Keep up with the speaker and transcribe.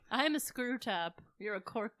I'm a screw top. You're a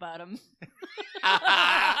cork bottom.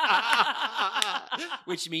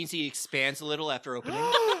 Which means he expands a little after opening.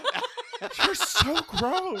 You're so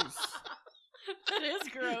gross. That is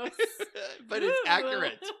gross. But it's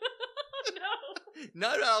accurate. No.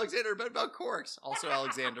 Not Alexander, but about corks. Also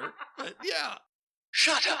Alexander. But yeah.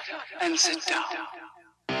 Shut up and sit down.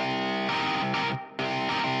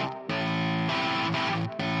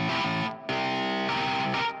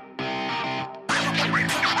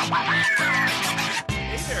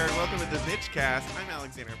 Hey there, and welcome to the Bitchcast. I'm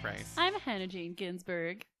Alexander Price. I'm Hannah Jane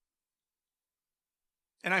Ginsburg.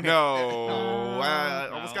 And I'm No, Oh.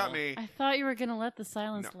 almost got me. I thought you were going to let the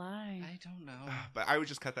silence lie. I don't know. But I would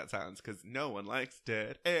just cut that silence because no one likes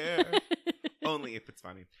dead air. Only if it's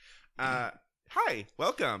funny. Hi,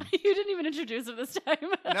 welcome. You didn't even introduce him this time.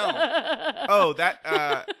 No. Oh,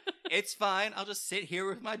 that It's fine. I'll just sit here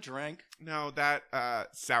with my drink. no, that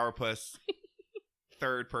sourpuss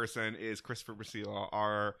third person is Christopher Basile,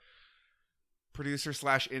 our producer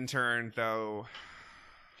 / intern. Though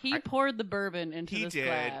He poured the bourbon into this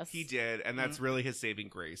glass. he did, and that's really his saving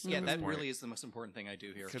grace. Yeah, at that this point. really is the most important thing I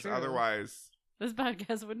do here. Because true. otherwise, This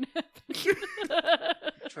podcast wouldn't happen.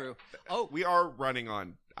 True. Oh, we are running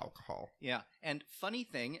on alcohol. yeah. And funny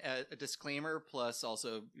thing, a disclaimer plus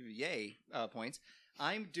also yay points.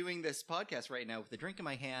 I'm doing this podcast right now with a drink in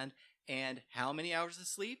my hand, and how many hours of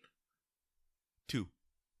sleep? 2.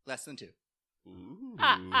 Less than 2. Ooh.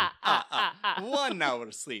 1 hour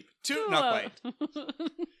of sleep. 2, not quite.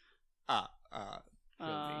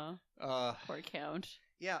 Aw, poor count.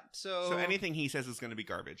 Yeah, so... So anything he says is going to be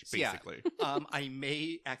garbage, Yeah. basically. I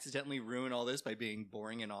may accidentally ruin all this by being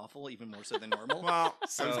boring and awful, even more so than normal. Well, I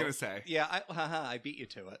was So- going to say. Yeah, I beat you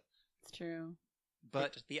to it. It's true.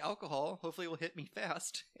 But the alcohol hopefully will hit me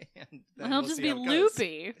fast, and then He'll we'll just see be how it goes.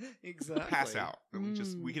 loopy. Exactly. Pass out. And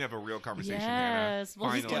we can have a real conversation, Yes, Hannah.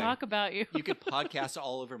 we'll just Finally. talk about you. You could podcast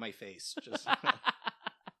all over my face. Just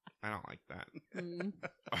I don't like that. Mm.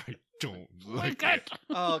 I don't like God. it.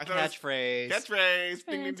 oh, I thought it was- catchphrase. Catchphrase.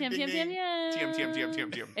 Ding, ding, Tim, ding, Tim, ding, Tim, ding. yes.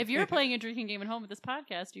 TM. If you're playing a drinking game at home with this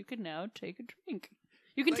podcast, you can now take a drink.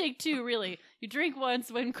 You can take 2, really. You drink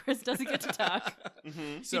once when Chris doesn't get to talk.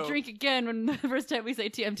 Mhm. So You drink again when the first time we say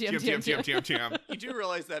TM. TM. you do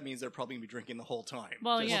realize that means they're probably going to be drinking the whole time.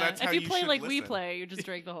 Well, Just- yeah. that's how If you you play should like we listen. play, you just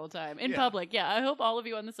drink the whole time. In Yeah. public, yeah. I hope all of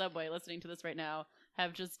you on the subway listening to this right now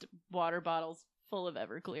have just water bottles full of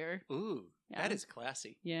Everclear. Ooh, Yeah. that is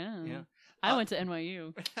classy. Yeah. Yeah. I went to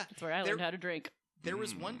NYU. That's where I There- learned how to drink. There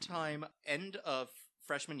was one time, end of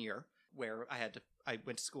freshman year, where I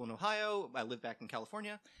went to school in Ohio. I lived back in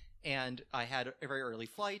California, and I had a very early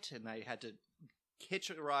flight, and I had to hitch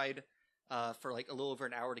a ride for like a little over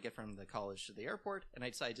an hour to get from the college to the airport. And I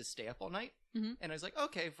decided to stay up all night. Mhm. And I was like,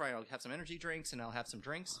 okay, fine, I'll have some energy drinks, and I'll have some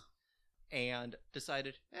drinks. And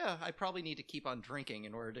decided, yeah, I probably need to keep on drinking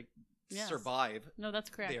in order to Yes. survive No, that's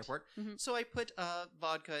correct. the airport. Mhm. So I put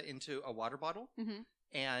vodka into a water bottle, Mhm.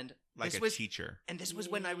 and Like this a was teacher. and this was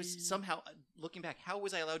when I was Yeah. somehow looking back. How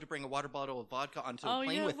was I allowed to bring a water bottle of vodka onto a Oh,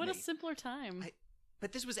 plane yeah. with What me? a simpler time.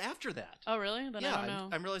 But this was after that. Oh, really? Then yeah, I don't know.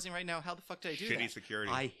 I'm realizing right now how the fuck did I do Shitty that?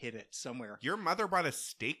 security. I hid it somewhere. Your mother brought a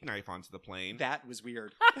steak knife onto the plane That was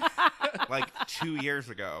weird. like 2 years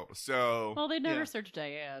ago. So well, they never Yeah. searched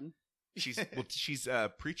Diane. she's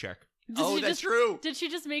pre-check. Oh, she that's just, true. Did she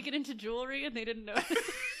just make it into jewelry and they didn't know?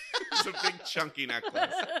 It's a big chunky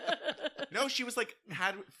necklace. No, she was like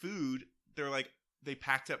had food. They're like they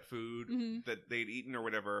packed up food Mhm. that they'd eaten or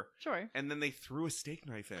whatever, Sure. and then they threw a steak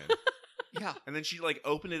knife in. Yeah. And then she like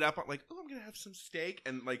opened it up like, oh, I'm gonna have some steak,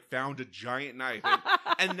 and like found a giant knife,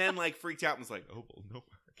 and then like freaked out and was like, oh well, no,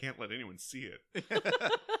 I can't let anyone see it.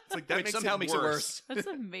 It's like that Which makes somehow it makes worse. it worse. That's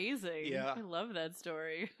amazing. Yeah. I love that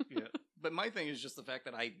story. Yeah. But my thing is just the fact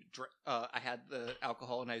that I had the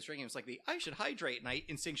alcohol and I was drinking. It was like I should hydrate, and I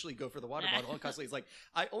instinctually go for the water bottle. And constantly, it's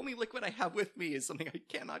like only liquid I have with me is something I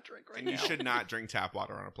cannot drink right And now. you should not drink tap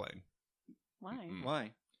water on a plane. Why? Mm.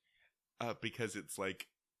 Why? Because it's like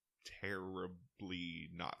terribly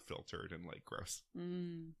not filtered and like gross.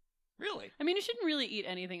 Mm. Really? I mean, you shouldn't really eat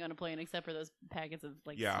anything on a plane except for those packets of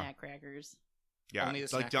like Yeah. snack crackers. Yeah, Only the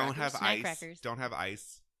it's like snack don't crackers? have Snack ice. crackers. Don't have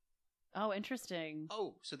ice. Oh, interesting.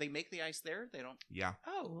 Oh, so they make the ice there? They don't. Yeah,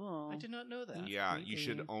 Oh, Cool. I did not know that. That's yeah. You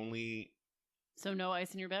should creepy. only So no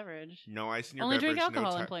ice in your beverage. no ice in your Only beverage. drink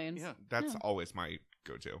alcohol no on planes. Yeah. That's Yeah. always my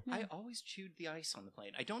go-to. I always chewed the ice on the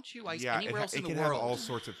plane. I don't chew ice Yeah, anywhere else it in the can world. have all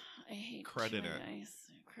sorts of. I hate Credit chewing it.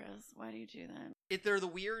 ice, Chris. Why do you do that? They're the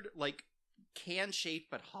weird, like, can-shaped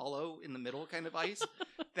but hollow in the middle kind of ice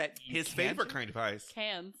that you His can't favorite drink. kind of ice.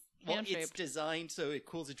 Cans. Well, Can it's shaped. designed so it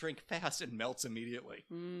cools a drink fast and melts immediately.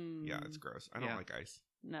 Mm. Yeah, it's gross. I don't Yeah. like ice.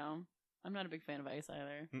 No. I'm not a big fan of ice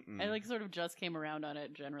either. Mm-mm. I like sort of just came around on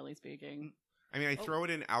it, generally speaking. I mean, I throw it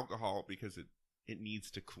in alcohol because it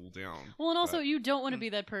needs to cool down. Well, and also But- you don't want to be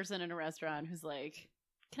that person in a restaurant who's like,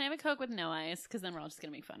 "Can I have a Coke with no ice?" Because then we're all just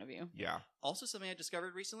gonna make fun of you. Yeah. Also, something I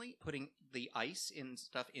discovered recently: putting the ice in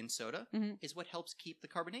stuff in soda Mhm. is what helps keep the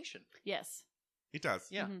carbonation. Yes. It does.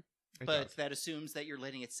 Yeah. Mhm. It But does. that assumes that you're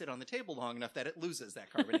letting it sit on the table long enough that it loses that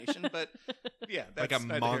carbonation. But yeah, Like that's a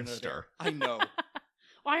neither here nor monster. there. I know.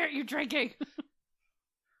 Why aren't you drinking?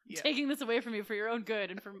 Yeah. Taking this away from you for your own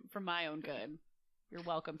good and for my own good. You're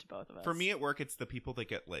welcome to both of us. For me at work, it's the people that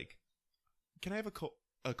get like, "Can I have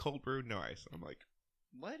a cold brew, no ice?" I'm like,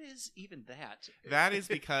 What is even that? that is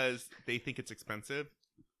because they think it's expensive.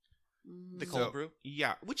 the Mm. cold So- brew.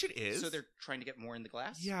 Yeah, which it is. So they're trying to get more in the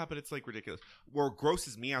glass. Yeah, but it's like ridiculous. What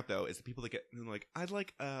grosses me out though is the people that get they're like, "I'd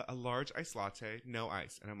like a large iced latte, no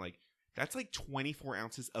ice," and I'm like, "That's like 24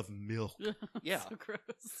 ounces of milk." Yeah. So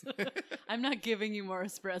gross. I'm not giving you more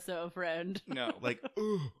espresso, friend. No. Like,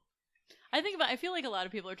 ugh. I feel like a lot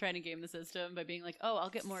of people are trying to game the system by being like, "Oh, I'll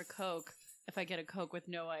get more Coke if I get a Coke with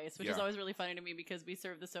no ice," which is Yeah. always really funny to me because we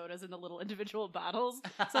serve the sodas in the little individual bottles.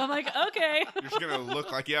 So I'm like, okay. You're just gonna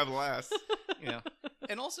look like you have less. Yeah.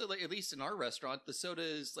 And also, like, at least in our restaurant, the soda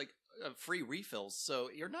is like free refills, so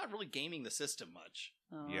you're not really gaming the system much.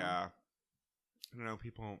 Oh. Yeah, I don't know.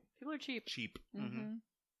 People People are cheap. cheap. Mm-hmm.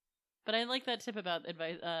 But I like that tip about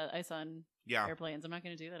ice on Yeah, airplanes. I'm not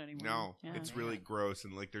going to do that anymore. no, Yeah. it's really gross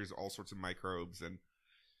and like there's all sorts of microbes and.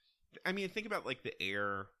 I mean, think about like the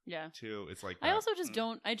air Yeah. too. It's like I that. also just Mm.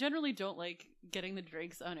 don't. I generally don't like getting the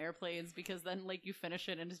drinks on airplanes because then like you finish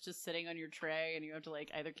it and it's just sitting on your tray and you have to like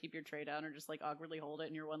either keep your tray down or just like awkwardly hold it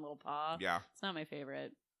in your one little paw. Yeah, It's not my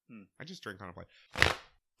favorite. I just drink on a plane.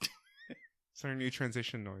 It's our new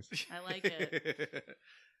transition noise. I like it.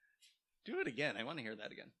 Do it again. I want to hear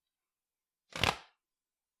that again.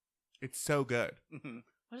 It's so good. Mhm.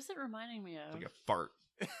 What is it reminding me It's of? like a fart.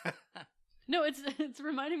 No, it's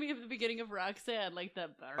reminding me of the beginning of Roxanne, like the.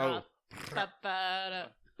 Oh.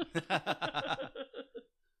 It's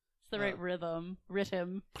the right rhythm.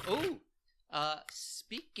 Oh,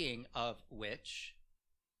 speaking of which,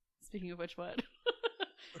 Speaking of which, what? Is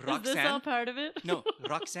this all Roxanne. part of it? No,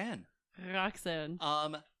 Roxanne. Roxanne.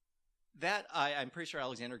 That I'm pretty sure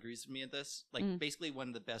Alexander agrees with me at this. Like, Mm. basically one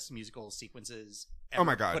of the best musical sequences. Oh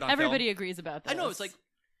my God. put on Everybody film. agrees about this. I know. It's like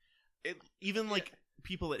Even like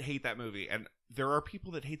people that hate that movie, and there are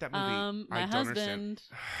people that hate that movie. my I don't understand. husband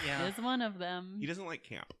Yeah. is one of them. He doesn't like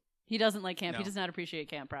camp. He doesn't like camp. He No. does not appreciate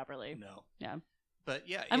camp properly. no. Yeah. But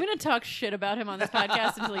yeah, I'm going to talk shit about him on this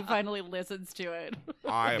podcast until he finally listens to it.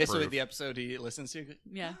 I This approve. is the episode he listens to.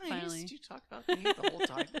 Yeah, finally. You talk about me the whole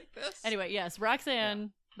time like this. Anyway, yes,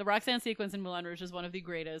 Roxanne, the Roxanne sequence in Moulin Rouge is one of the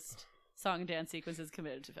greatest song and dance sequences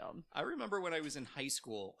committed to film. I remember when I was in high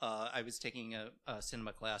school, I was taking a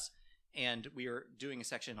cinema class, and we were doing a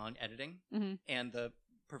section on editing, Mhm. and the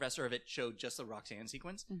professor of it showed just the Roxanne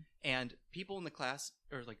sequence, and people in the class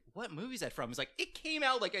are like, "What movie is that from?" It's like, it came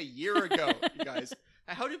out like a year ago, you guys.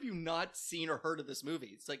 How have you not seen or heard of this movie?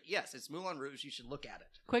 It's like, yes, it's Moulin Rouge. You should look at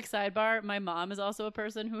it. Quick sidebar, my mom is also a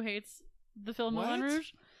person who hates the film Moulin What?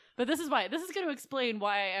 Rouge. But this is why. This is going to explain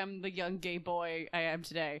why I am the young gay boy I am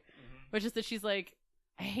today. Which is that she's like,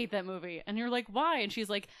 I hate that movie. And you're like, why? And she's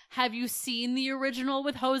like, have you seen the original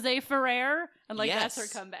with Jose Ferrer? And like, that's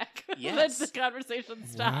Yes. her comeback. Yes. Then the conversation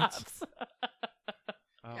stops.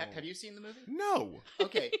 Oh. Have you seen the movie? No.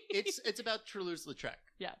 Okay, it's about Toulouse-Lautrec.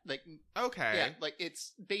 Yeah. Like, Okay. yeah, like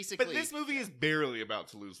it's basically. But this movie is barely about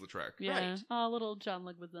Toulouse-Lautrec. Yeah. Right. Oh, little John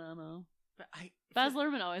Leguizamo. But Baz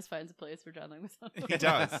Luhrmann always finds a place for John Leguizamo. He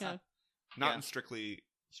does. Yeah. Not Yeah. in Strictly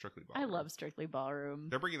I Ballroom. love Strictly Ballroom.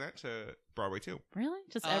 They're bringing that to Broadway too. Really?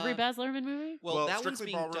 Just every Uh, Baz Luhrmann movie? Well, that one's Strictly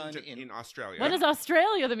being Ballroom done in. in Australia. When is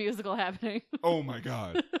Australia the musical happening? Oh my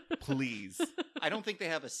God! Please, I don't think they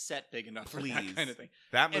have a set big enough for Please. that kind of thing.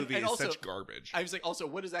 that And- movie and is also- such garbage. I was like, also,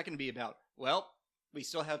 what is that going to be about? Well, we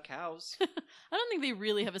still have cows. I don't think they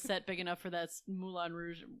really have a set big enough for that Moulin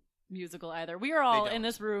Rouge musical either. We are all They in don't.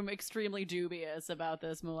 this room extremely dubious about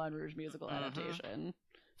this Moulin Rouge musical Mhm. adaptation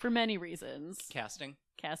for many reasons. Casting.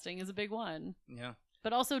 Casting is a big one, Yeah.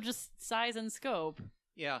 but also just size and scope.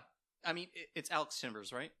 Yeah. I mean, it's Alex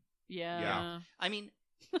Timbers, right? Yeah. Yeah. I mean,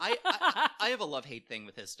 I have a love-hate thing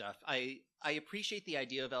with his stuff. I appreciate the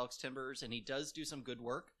idea of Alex Timbers, and he does do some good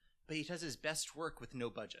work, but he does his best work with no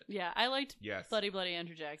budget. Yeah, I liked Yes, Bloody Bloody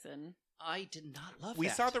Andrew Jackson. I did not love we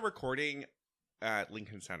that. saw the recording at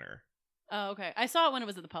Lincoln Center. Oh, okay. I saw it when it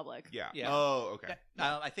was at the public. Yeah. Yeah. Oh, okay.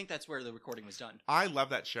 I think that's where the recording was done. I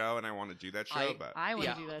love that show, and I want to do that show, but I want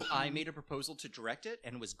Yeah, to do that. I made a proposal to direct it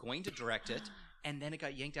and was going to direct it, and then it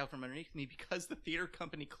got yanked out from underneath me because the theater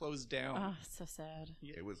company closed down. Oh, so sad.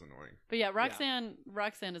 It was annoying. But yeah,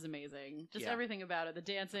 Roxanne is amazing. Just Yeah. everything about it. The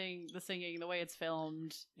dancing, the singing, the way it's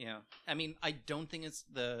filmed. Yeah, I mean, I don't think it's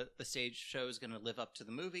the stage show is going to live up to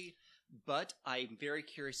the movie, but I'm very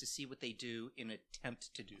curious to see what they do in an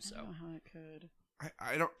attempt to do I so. don't know how it could.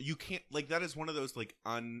 I don't. You can't like that is one of those like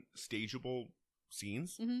unstageable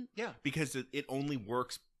scenes Mm-hmm. Yeah, because it only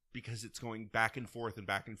works because it's going back and forth and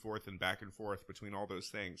back and forth and back and forth between all those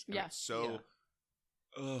things. And Yeah. it's so.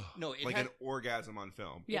 Ugh, No, it like has- an orgasm on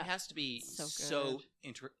film. Yeah. it has to be So so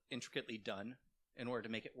good. intricately done in order to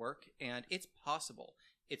make it work, and it's possible.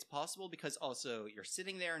 It's possible because also you're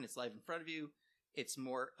sitting there and it's live in front of you. It's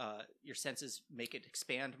more your senses make it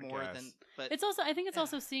expand I more guess. than. But It's also, I think it's Yeah.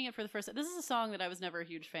 also seeing it for the first time. This is a song that I was never a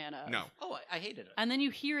huge fan of. No. oh, I hated it. And then you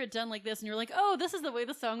hear it done like this, and you're like, oh, this is the way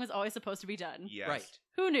the song was always supposed to be done. Yes. Right.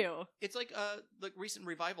 Who knew? It's like recent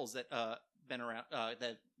revivals that been around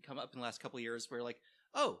that come up in the last couple of years where like,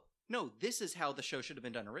 oh no, this is how the show should have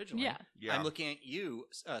been done originally. Yeah. Yeah. I'm looking at you,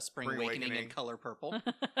 Spring Spring Awakening Awakening. in Color Purple.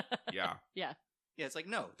 Yeah. Yeah, it's like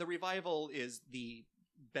no, the revival is the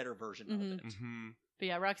better version Mhm. of it. hmm But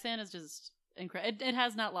yeah, Roxanne is just incredible. It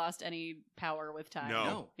has not lost any power with time. No.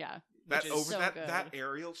 No, Yeah. That Which is over so that good. that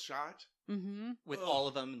aerial shot Mm-hmm. with Ugh. all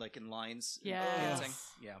of them like in lines. and Yes. dancing.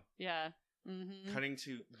 Yeah. Yeah. Mm-hmm. cutting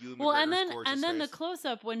to you. Well, and then the close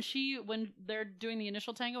up when they're doing the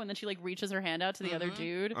initial tango and then she like reaches her hand out to the other Mhm.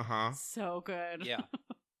 dude. Uh huh. So good. Yeah.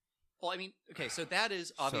 Well, I mean, okay, so that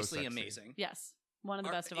is obviously sexy. amazing. Yes. One of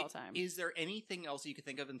the best of all time. Is there anything else you could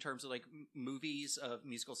think of in terms of like movies of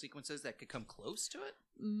musical sequences that could come close to it?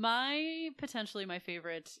 Potentially my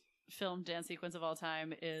favorite film dance sequence of all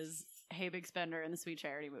time is Hey Big Spender in the Sweet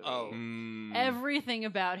Charity movie. Oh. Mm, Everything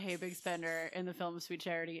about Hey Big Spender in the film Sweet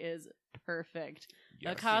Charity is perfect.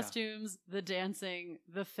 yes. The costumes, the dancing,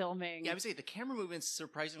 the filming. Yeah, I would say the camera movement's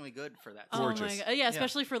surprisingly good for that. Oh Gorgeous. my god! Yeah,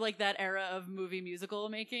 especially for like that era of movie musical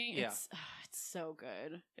making. Yeah. It's so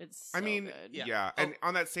good. It's so I mean, good. Yeah. yeah. Oh. And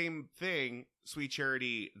on that same thing, Sweet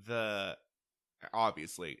Charity,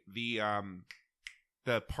 obviously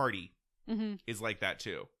the party Mm-hmm. is like that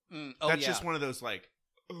too. Oh, That's yeah. just one of those like,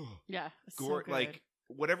 ugh, Yeah, it's so gore, good. like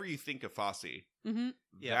whatever you think of Fosse, Mm-hmm.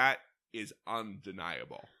 Yeah. that is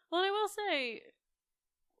undeniable. Well, and I will say,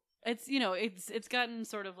 it's gotten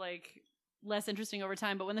sort of like less interesting over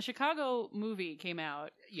time. But when the Chicago movie came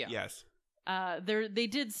out, Yeah. Yes. they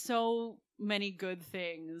did so many good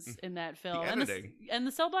things in that film, editing. and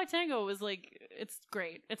the Cell Block Tango was like, it's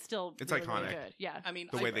great. It's still It's really, really iconic. good. Yeah, I mean,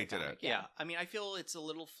 The way they did it. Yeah. I mean, I feel it's a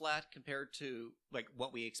little flat compared to like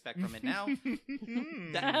what we expect from it now.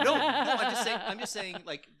 Hmm. No, I'm just saying,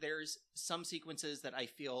 like, there's some sequences that I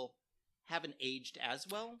feel haven't aged as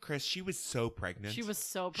well. Chris, she was so pregnant. she was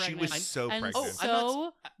so She pregnant. was so and pregnant. I'm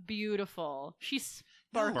so beautiful. She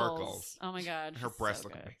sparkles. Sparkles. Oh my god, Her she's breasts so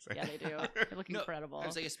look good. amazing. Yeah, they do. They look No, incredible. I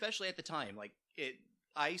was like, especially at the time, like it.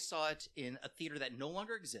 I saw it in a theater that no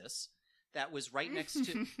longer exists. That was right next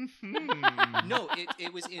to. No,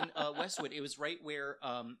 it was in Westwood. It was right where,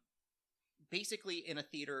 basically in a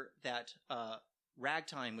theater that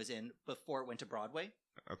Ragtime was in before it went to Broadway.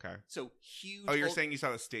 Okay. So huge. Oh, you're old- saying you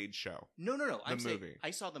saw the stage show? No. I'm saying movie.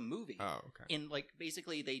 I saw the movie. Oh, okay. In like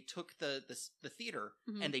basically they took the theater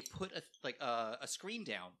Mhm. and they put a screen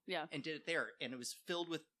down Yeah. and did it there, and it was filled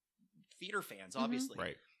with theater fans, Mhm. obviously.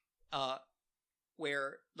 Right.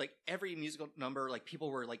 Where like every musical number, like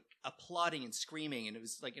people were like applauding and screaming, and it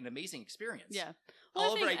was like an amazing experience. Yeah. Well,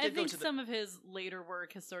 However, I I did go think to the. some of his later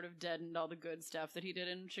work has sort of deadened all the good stuff that he did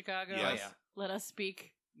in Chicago. Yes. Oh, yeah. Let us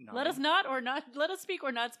speak. Nine. Let us speak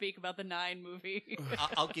or not speak about the 9 movie.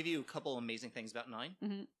 I'll give you a couple amazing things about 9.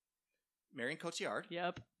 Mhm. Marion Cotillard.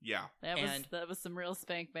 Yep. Yeah. And- That was some real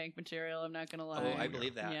spank bank material, I'm not gonna lie. Oh, I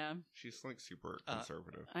believe that. Yeah. She's like super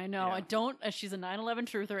conservative. I know. Yeah. I don't she's a 9/11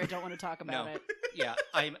 truther. I don't want to talk about No. it. Yeah,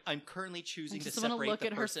 I'm currently I choosing to just want to separate look the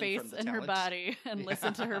at her person face from the and her talent. body and Yeah.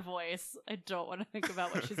 listen to her voice. I don't want to think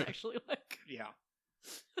about what she's actually like. Yeah.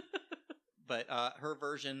 But her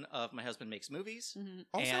version of My Husband Makes Movies. Mhm.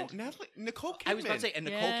 Also, and- Nicole Kidman. I was about to say, and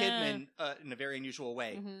Nicole Yeah. Kidman in a very unusual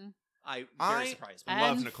way. Mhm. I I- very surprised me.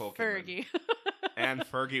 Love And Nicole Kidman. Fergie. And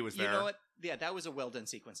Fergie was You there. know what? Yeah, that was a well done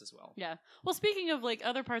sequence as well. Yeah. Well, speaking of like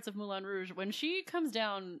other parts of Moulin Rouge, when she comes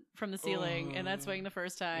down from the ceiling in that swing the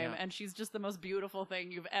first time, Yeah. and she's just the most beautiful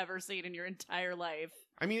thing you've ever seen in your entire life.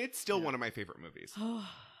 I mean, it's still Yeah. one of my favorite movies. I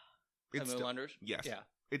It's still, Moulin Rouge? yes. Yeah.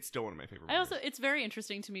 It's still one of my favorite also, movies. it's very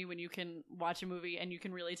interesting to me when you can watch a movie and you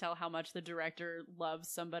can really tell how much the director loves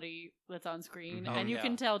somebody that's on screen, Mhm. and you yeah.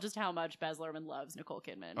 can tell just how much Baz Luhrmann loves Nicole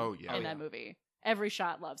Kidman. Oh, yeah. in Oh, that yeah. movie. every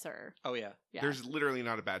shot loves her. Oh yeah. Yeah. There's literally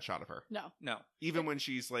not a bad shot of her. No. No. Even when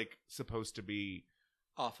she's like supposed to be,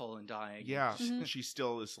 Awful and dying. yeah, Mhm. she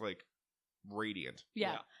still is like radiant.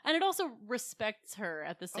 Yeah. Yeah. And it also respects her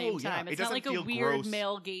at the same Oh, yeah. time. It It's not doesn't like a feel weird gross.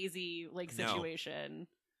 male gazy like No. situation.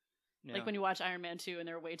 Yeah. Like when you watch Iron Man 2 and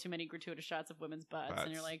there are way too many gratuitous shots of women's butts,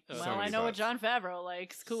 and you're like, So well, I many know what butts. Jon Favreau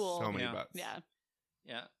likes. Cool. So many Yeah. butts. Yeah.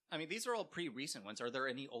 Yeah. I mean, these are all pretty recent ones. Are there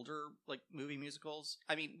any older like movie musicals?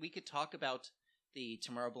 I mean, we could talk about the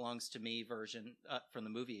Tomorrow Belongs to Me version from the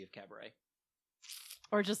movie of Cabaret.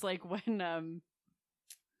 Or just like when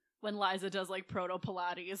Liza does like proto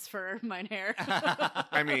Pilates for Mein Hair.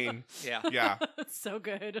 I mean, Yeah. yeah, It's so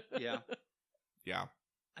good. Yeah. yeah.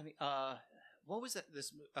 I mean, what was that?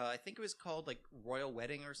 This I think it was called like Royal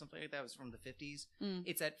Wedding or something like that. It was from the 50s. Mm.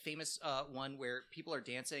 It's that famous one where people are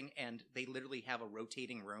dancing and they literally have a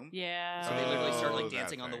rotating room. Yeah. So they literally start Oh, like that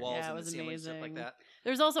dancing on the thing. walls Yeah, it and the was ceiling, stuff like amazing. that.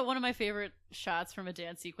 There's also one of my favorite shots from a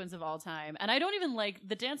dance sequence of all time. And I don't even like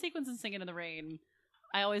the dance sequence in Singing in the Rain.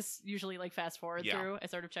 I always usually like fast forward Yeah. through. I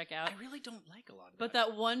sort of check out. I really don't like a lot of But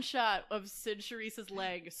that one shot of Sid Charisse's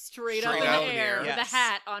leg straight up Straight in up the in the air air. with a Yes.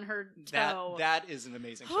 hat on her toe. that is an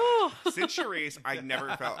amazing shot. Sid Charisse, I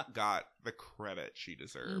never felt got the credit she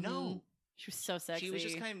deserved. No, She was so sexy. she was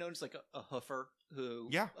just kind of known as like a hoofer who,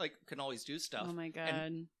 Yeah. like can always do stuff. Oh my god.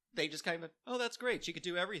 And they just kind of, oh, that's great. She could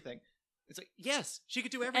do everything. It's like, yes, she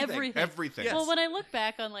could do everything. Everything. Everything. Yes. Well, when I look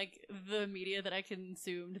back on like the media that I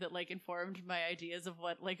consumed that like informed my ideas of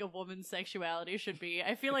what like a woman's sexuality should be,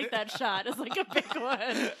 I feel like that shot is like a big one.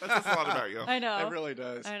 That says a lot about you. I know. It really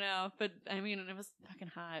does. I know, but I mean, it was fucking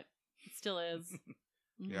hot. It still is.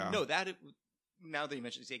 Mhm. Yeah. No, now that you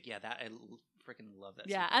mentioned it, yeah, that I freaking love that.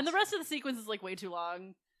 Yeah, sequence. and the rest of the sequence is like way too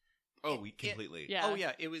long. Oh, we completely. Yeah. Oh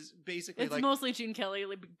yeah, it was basically It's like, mostly Gene Kelly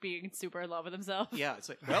like, being super in love with himself. yeah, it's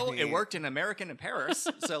like, well, I it mean- worked in American in Paris,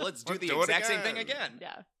 so let's do Let's the do it exact same again. thing again.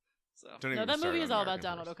 Yeah. So Don't No, even that start movie on is all about American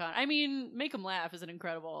Donald first. O'Connor. I mean, Make Him Laugh is an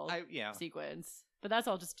incredible yeah, sequence, but that's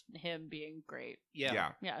all just him being great. yeah,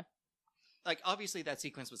 Yeah. Yeah. Like obviously that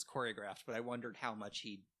sequence was choreographed, but I wondered how much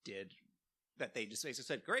he did. That they just basically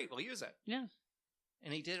said, "Great, we'll use it." Yeah.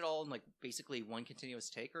 And he did it all in like basically one continuous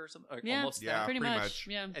take or something. Or Yeah. almost Yeah. that. Pretty pretty much. much.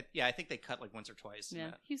 Yeah. Yeah, I think they cut like once or twice. in Yeah.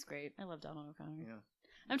 that. He's great. I love Donald O'Connor. Yeah.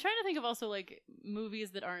 I'm trying to think of also like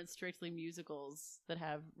movies that aren't strictly musicals that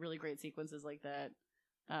have really great sequences like that.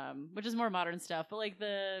 Which is more modern stuff, but like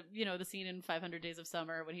the scene in 500 Days of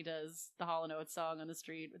Summer when he does the Hall & Oates song on the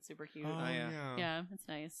street, it's super cute. Oh, yeah. yeah. Yeah, it's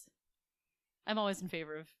nice. I'm always in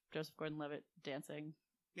favor of Joseph Gordon-Levitt dancing.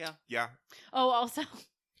 Yeah. Oh, also,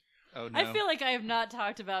 Oh no. I feel like I have not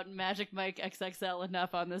talked about Magic Mike XXL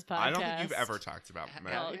enough on this podcast. I don't think you've ever talked about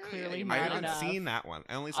Well, Matt. clearly I not I haven't enough. seen that one.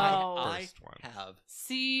 I only saw Oh. the I first one. have.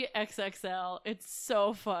 See XXL. It's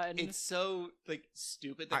so fun. It's so like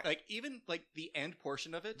stupid that I- like even like the end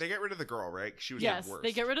portion of it They get rid of the girl, right? She was yes, the worst.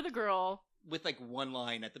 they get rid of the girl. with like one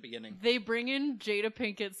line at the beginning. They bring in Jada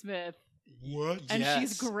Pinkett Smith, What? and Yes.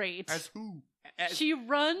 she's great. As who? As- She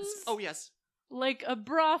runs oh yes, like a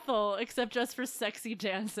brothel, except just for sexy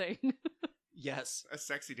dancing. yes, A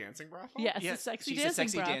sexy dancing brothel? yes, yes. a sexy She's dancing a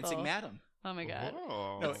sexy brothel. dancing madam. Oh my god,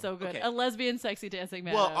 Oh. No, it's so good. okay. A lesbian sexy dancing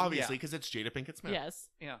man. Well, obviously, because it's Jada Pinkett Smith. yes.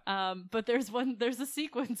 Yeah. But there's a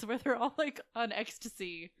sequence where they're all like on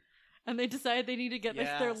ecstasy, and they decide they need to get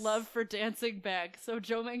like their Yes. love for dancing back. So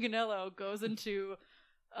Joe Manganiello goes into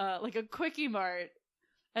like a quickie mart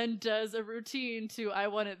and does a routine to "I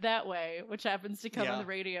Want It That Way," which happens to come on Yeah. the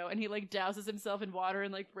radio, and he like douses himself in water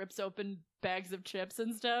and like rips open bags of chips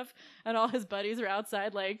and stuff, and all his buddies are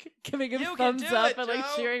outside like giving him You can thumbs do up it, and like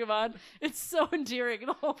Joe! cheering him on. It's so endearing.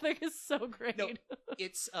 The whole thing is so great. No,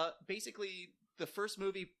 it's basically the first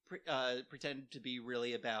movie pretended to be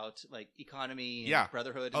really about like economy and Yeah.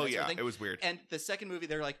 brotherhood. And Oh, that sort yeah. of thing. It was weird. And the second movie,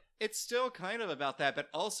 they're like, it's still kind of about that, but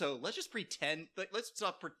also let's just pretend. Like, let's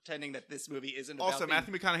stop pretending that this movie isn't about. Also,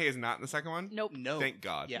 Matthew McConaughey is not in the second one. Nope. No, Thank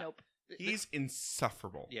God. Yeah. Nope. He's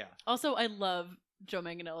insufferable. Yeah. Also, I love Joe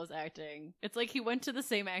Manganiello's acting. It's like he went to the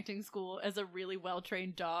same acting school as a really well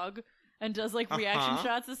trained dog and does like reaction Uh-huh.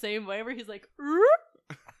 shots the same way, where he's like,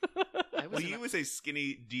 I was Well, in he a- was a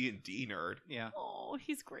skinny D&D nerd. Yeah. "Oh,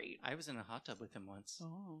 he's great." I was in a hot tub with him once.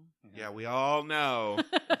 Oh, Yeah, we all know.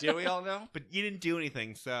 Do we all know? But you didn't do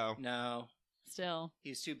anything, so. No. still.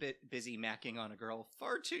 He's too busy macking on a girl,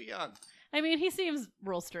 far too young. I mean, he seems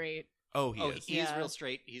real straight. Oh, he oh, is. he is Yeah. real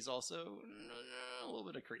straight. He's also a little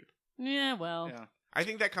bit of creep. Yeah, well, Yeah. I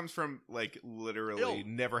think that comes from, like, literally Ew.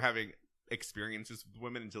 never having experiences with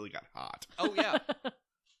women until he got hot. Oh yeah,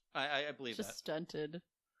 I believe just that. stunted.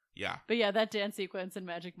 Yeah. But yeah, that dance sequence in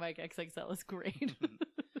Magic Mike XXL is great.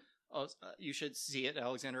 you should see it,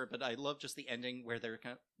 Alexander. But I love just the ending where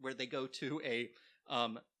where they go to a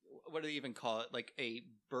what do they even call it? Like a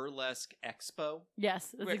burlesque expo. Yes,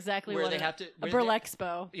 that's Where- exactly where what they it have to. a where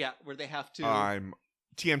burlexpo. Yeah, where they have to. I'm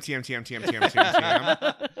TM.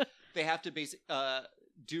 They have to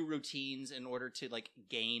do routines in order to like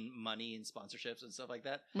gain money and sponsorships and stuff like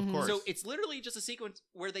that. Of Mhm. course. So it's literally just a sequence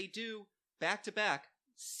where they do back to back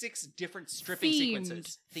 6 different stripping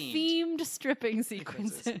sequences. Themed stripping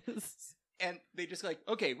Sequences. sequences. And they just like,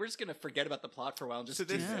 okay, we're just gonna forget about the plot for a while and just So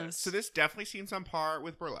do this, Yeah. this. so this definitely seems on par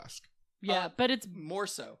with burlesque. Yeah, but it's More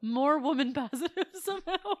so. more woman positive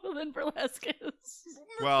somehow than burlesque is.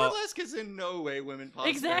 Well- Burlesque is in no way women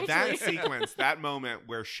positive. Exactly. That sequence, that moment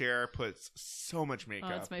where Cher puts so much Oh,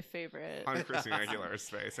 makeup it's my favorite. on Christina Aguilera's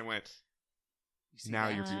face and went, You see Now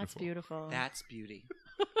that? you're That's beautiful. beautiful. That's beauty.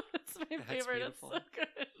 It's my That's favorite. beautiful. It's so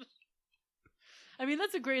good. I mean,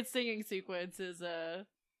 that's a great singing sequence. Is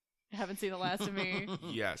haven't seen the last of me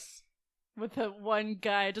yes. with the one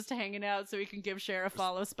guy just hanging out so he can give Cher a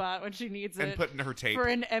follow spot when she needs And it putting her tape. for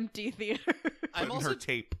an empty theater. I'm Putting also her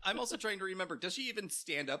tape. I'm also trying to remember. Does she even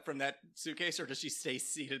stand up from that suitcase, or does she stay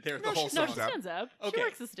seated there No, the whole she No, song? she stands up. Okay. She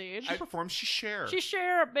works the stage. She performs, she's Cher. She's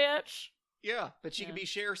Cher, bitch. Yeah, but she Yeah. can be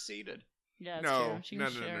Cher seated. Yeah, it's No, true. She can no,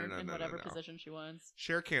 share no, in no, whatever no. position she wants.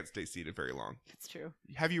 Cher can't stay seated very long. It's true.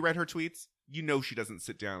 Have you read her tweets? You know she doesn't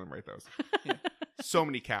sit down and write those. So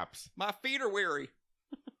many caps. My feet are weary.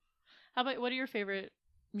 How about what are your favorite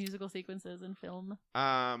musical sequences in film?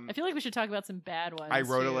 I I feel like we should talk about some bad ones.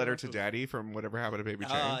 wrote a too. letter to Daddy from Whatever Happened to Baby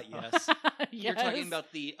Jane. Yes. You're talking Yes.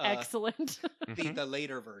 about the Excellent. Mhm. the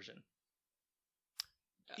later version.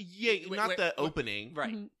 Yeah, Wait, not wait, the wait. opening.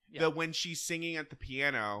 Right. Mhm. Yeah. The when she's singing at the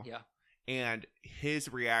piano Yeah. and his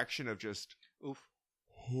reaction of just, Oof.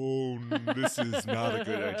 oh, this is not a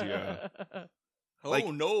good idea. Oh Like-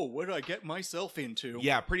 no, what did I get myself into?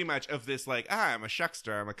 Yeah, pretty much of this like, I'm a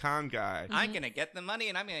shuckster, I'm a con guy. I'm gonna get the money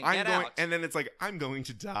and I'm gonna I'm get going, out. and then it's like, I'm going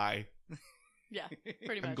to die. Yeah,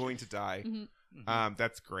 pretty much. I'm going to die. Mhm. Mhm.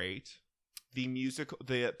 That's great.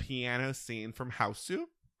 The piano scene from Hausu.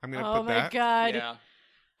 I'm gonna Oh put my that. god. Yeah.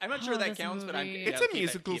 I'm not sure Oh, that this counts, but I'm. movie. Yeah, It's a keep it,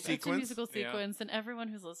 musical keep it. It's a sequence. musical Yeah. sequence, and everyone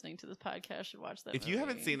who's listening to this podcast should watch that If you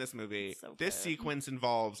haven't movie. seen this movie, It's so this good. sequence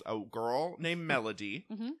involves a girl named Melody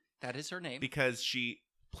That is her name. because she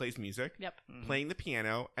plays music, Yep. Mhm. playing the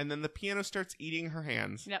piano, and then the piano starts eating her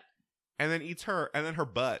hands, Yep. and then eats her, and then her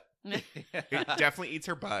butt. It definitely eats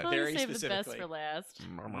her butt. Well, Very save the best specifically. for last.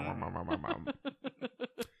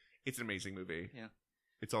 It's an amazing movie. Yeah.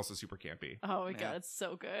 It's also super campy. Oh my Yeah. god, it's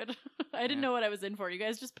so good. I didn't Yeah. know what I was in for. You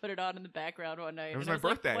guys just put it on in the background one night. It was and I my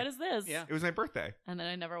like, birthday. what is this? Yeah. It was my birthday. And then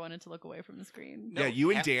I never wanted to look away from the screen. No, Yeah, you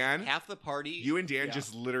and half- Dan- Half the party. You yeah.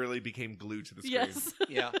 just literally became glued to the screen. Yes.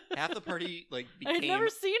 Yeah. Half the party like I became. had never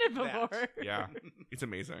seen it that. before. Yeah. It's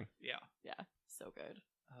amazing. Yeah. Yeah, so good.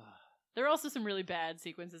 There are also some really bad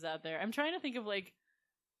sequences out there. I'm trying to think of like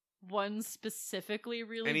one specifically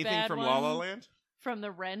really Anything bad from one La La Land? from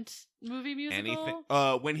the Rent movie musical.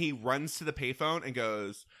 Anything. When he runs to the payphone and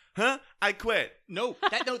goes, "Huh? I quit." No,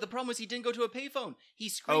 the problem was he didn't go to a payphone. He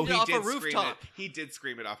Oh, screamed he it off did a scream rooftop. it. He did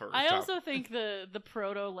scream it off a I rooftop. also think the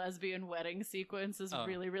proto lesbian wedding sequence is Oh.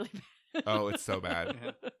 really bad. Oh, it's so bad.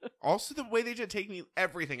 Also, the way they did take me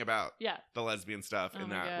everything about Yeah. the lesbian stuff Oh in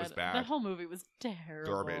my that God. was bad. That whole movie was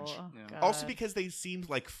terrible. Garbage. Oh, Yeah. God. Also, because they seemed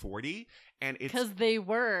like 40, and it's because they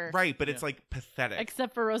were right, but it's Yeah. like pathetic.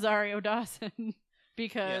 except for Rosario Dawson,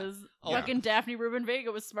 because Oh, fucking Daphne Rubin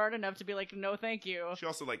Vega was smart enough to be like, no, thank you. She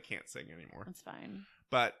also like can't sing anymore. That's fine.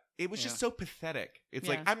 But it was just Yeah. so pathetic. It's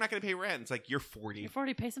like, Yeah. I'm not going to pay rent. It's like, you're 40. You've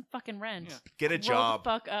already paid some fucking rent. Yeah. Get a Grow job. the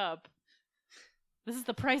fuck up. This is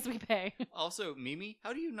the price we pay. Also, Mimi,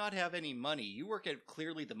 how do you not have any money? You work at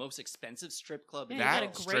clearly the most expensive strip club in Yeah, the you got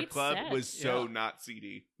world. a That strip great club set. was so Yeah. not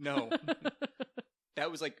seedy. No,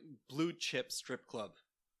 that was like blue chip strip club.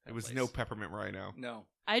 It That was place. no Peppermint Rhino. No.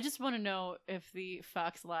 I just want to know if the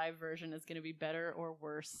Fox Live version is going to be better or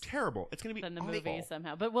worse Terrible. It's going to be than the awful. movie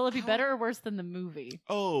somehow. But will it be How- better or worse than the movie?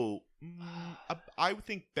 Oh, I would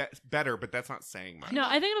think better, but that's not saying much. No,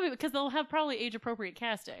 I think it'll be because they'll have probably age appropriate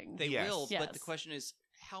casting. They Yes. will, but the Yes. question is,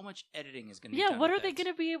 how much editing is going to be Yeah, done what with are they that?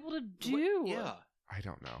 going to be able to What- do? Yeah. I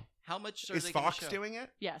don't know. How much are Is they gonna Fox show? doing it?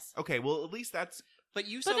 Yes. Okay, well, at least that's... But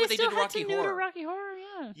you saw But what they they still did had Rocky to neuter Horror. Rocky Horror,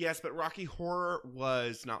 yeah. Yes, but Rocky Horror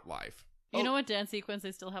was not live. You Oh. know what dance sequence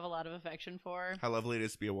I still have a lot of affection for? How lovely it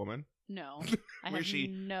is to be a woman. No. I Where have she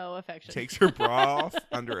no affection. Takes her bra off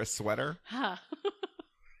under a sweater. Huh.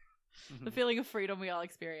 Mm-hmm. The feeling of freedom we all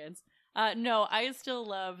experience. No, I still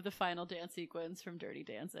love the final dance sequence from Dirty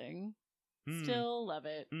Dancing. Still love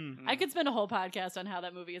it. Mm. I could spend a whole podcast on how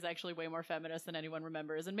that movie is actually way more feminist than anyone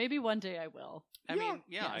remembers, and maybe one day I will. I mean,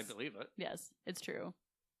 yeah, I Yes. believe it. Yes, it's true.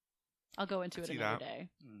 I'll go into I it see another that. day.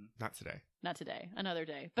 Mm. Not today. Not today, another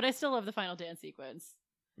day. But I still love the final dance sequence.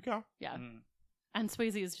 Okay. Yeah. Mm. And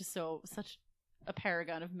Swayze is just such a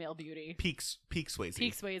paragon of male beauty. Peak Swayze.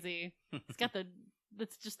 Peak Swayze. It's got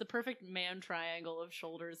that's just the perfect man triangle of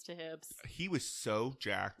shoulders to hips. He was so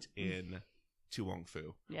jacked in To Wong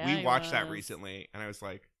Fu. Yeah, We he watched that was. recently, and I was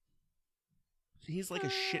like, he's like a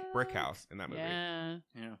shit brick house in that movie. Yeah.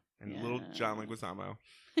 Yeah. And little Yeah. John Leguizamo.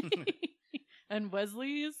 And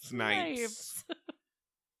Wesley Snipes.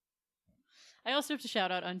 I also have to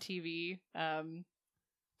shout out on TV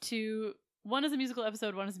to one is a musical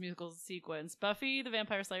episode, one is a musical sequence. Buffy the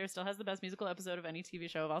Vampire Slayer still has the best musical episode of any TV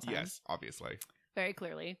show of all time. Yes, obviously. Very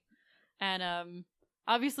clearly. And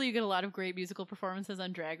obviously you get a lot of great musical performances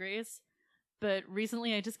on Drag Race. But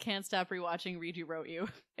recently I just can't stop rewatching Read You Wrote You.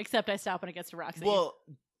 Except I stop when it gets to Roxy. Well,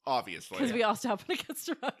 obviously. because we all stop when it gets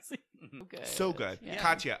to Roxy. Mhm. Good. So good. Yeah.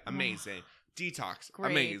 Katya, amazing. Detox,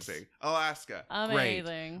 Great. amazing. Alaska, great.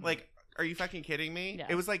 Amazing. Like, are you fucking kidding me? Yeah.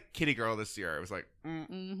 It was like Kitty Girl this year. I was like,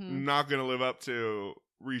 Mm-hmm. not gonna live up to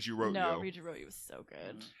Read You Wrote No, You. Read You Wrote You was so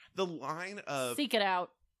good. Mhm. The line of Seek it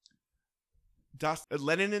out.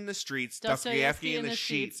 Lenin in the streets, Dostoevsky in the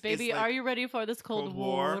sheets. is Baby, like, are you ready for this Cold Cold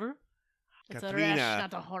War? War? It's a Katrina,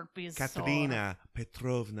 rash, not a heartbeat. Katerina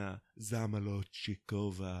Petrovna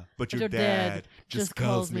Zamolochikova. But your your dad dad just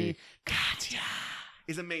calls me Katya.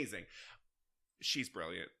 Is amazing. She's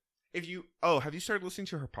brilliant. Have you started listening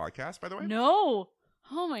to her podcast, by the way? No.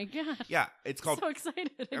 Oh my god. Yeah, it's called so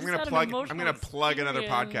excited. I'm gonna plug another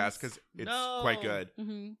podcast because it's No. quite good.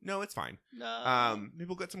 Hmm. No, it's fine. No. Maybe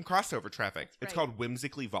we'll get some crossover traffic. It's Right. called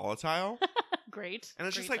Whimsically Volatile, Great. and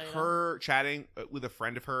it's just Great like title. her chatting with a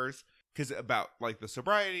friend of hers because about like the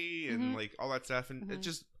sobriety and Mhm. like all that stuff, and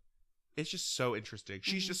Mhm. it's just so interesting.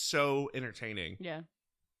 She's Mhm. just so entertaining. Yeah.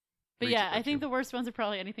 But Reach yeah, it, I Rachel. think the worst ones are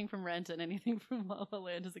probably anything from Rent and anything from La La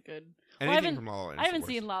Land is a good. Anything haven't- from La La Land. I is the haven't worst.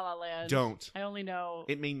 seen La La Land. Don't. I only know.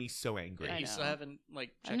 It made me so angry. I you know. still haven't like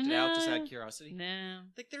I checked it out just out know. of curiosity? No.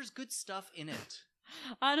 Like, there's good stuff in it.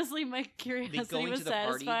 Honestly, my curiosity going was to the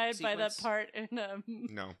party satisfied by that sequence? part in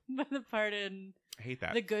No, by the part in I hate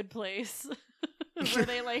that. The Good Place where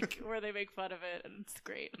they make fun of it, and it's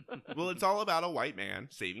great. Well, it's all about a white man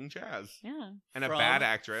saving jazz Yeah. and a From- bad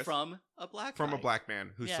actress From a black from a guy. black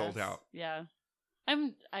man who sold Yes. out. Yeah.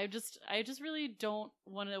 I just really don't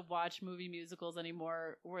want to watch movie musicals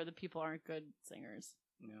anymore where the people aren't good singers.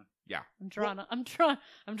 Yeah. I'm drawing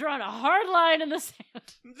a hard line in the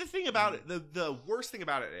sand. The thing about it, the worst thing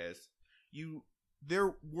about it is,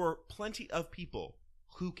 there were plenty of people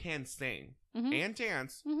who can sing Mhm. and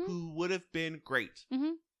dance Mhm. who would have been great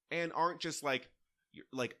Mhm. and aren't just like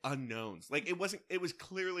unknowns. Like it was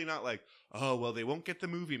clearly not like, oh well, they won't get the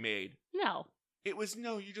movie made. No. It was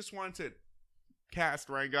no, you just wanted to cast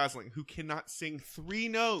Ryan Gosling who cannot sing 3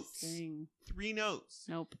 notes. Sing. 3 notes.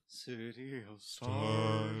 Nope. City of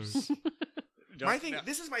Stars. Don't- My thing. no.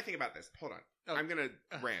 This is my thing about this. Hold on. Oh. I'm gonna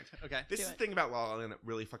rant. Okay. This Do is the it. thing about La La Land that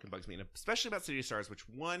really fucking bugs me, and especially about City of Stars, which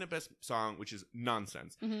won a best song, which is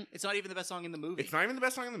nonsense. It's not even the best song in the movie. It's not even the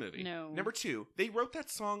best song in the movie. No. Number 2, they wrote that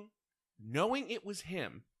song knowing it was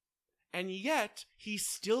him, and yet he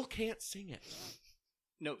still can't sing it.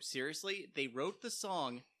 No, seriously, they wrote the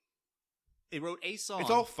song. They wrote a song. It's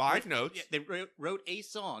all 5 notes. Yeah, they wrote a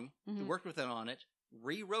song. They Mhm. worked with him on it,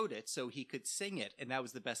 rewrote it so he could sing it, and that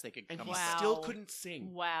was the best they could And come he up Wow. still couldn't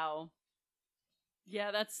sing. Wow.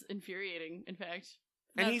 Yeah, that's infuriating, in fact.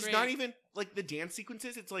 And Not he's great. not even, like, the dance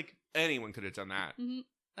sequences, it's like anyone could have done that. Mhm. with.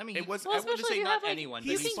 I mean, It was- Well, I wouldn't especially say if you not have, like, anyone,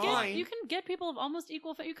 he's but he's can fine. you can get people of almost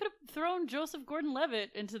equal. You could have thrown Joseph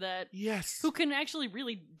Gordon-Levitt into that, Yes. who can actually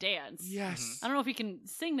really dance. Yes. I don't know if he can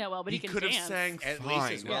sing that well, but he can could dance. have sang At fine.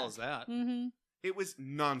 least as well Yeah. as that. Hmm. It was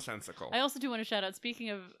nonsensical. I also do want to shout out. Speaking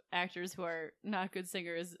of actors who are not good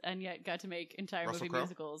singers and yet got to make entire Russell movie Crowe?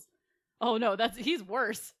 musicals. Oh no, he's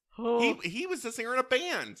worse. Oh, He was a singer in a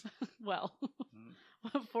band. well,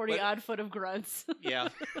 Mm. 40 But- odd foot of grunts. Yeah.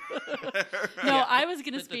 No, Yeah. I was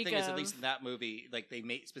gonna The speak thing is, of. at least in that movie, like they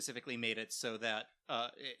specifically made it so that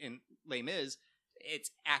in Les Mis,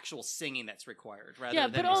 it's actual singing that's required rather Yeah,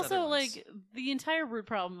 than but these also other ones. like the entire root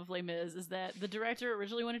problem of Les Mis is that the director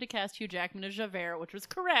originally wanted to cast Hugh Jackman as Javert, which was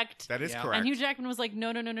correct. That is Yeah. correct. And Hugh Jackman was like, no,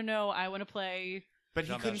 I want to play but he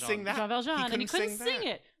Jean couldn't Valjean. sing that. Jean Valjean, and he couldn't that. sing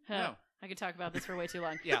it. No. I could talk about this for way too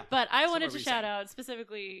long. Yeah. But I So wanted what to were you shout saying? out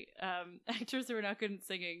specifically actors who are not good at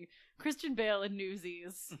singing. Christian Bale in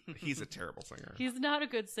Newsies. He's a terrible singer. He's not a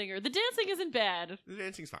good singer. The dancing isn't bad. The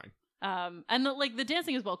dancing's fine. And the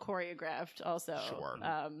dancing is well choreographed also. Sure.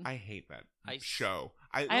 I hate that I- show.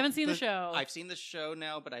 I haven't seen the show. I've seen the show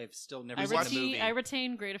now, but I've still never I seen the movie.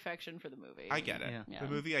 retain great affection for the movie. I get it. Yeah. Yeah. The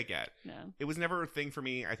movie, I get. Yeah. It was never a thing for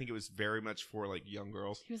me. I think it was very much for like young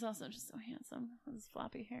girls. He was also just so handsome with his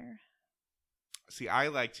floppy hair. See, I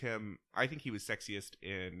liked him. I think he was sexiest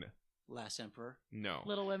in Last Emperor. no,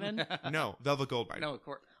 Little Women. no, Velvet Goldmine. No, of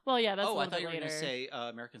course. Well, yeah, that's a Oh, little I thought you bit were going later. to say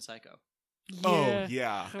American Psycho. Oh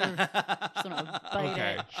yeah. Just wanna bite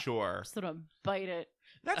Okay, it. sure. Just gonna bite it.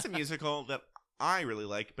 That's a musical that I really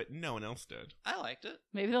like, but no one else did. I liked it.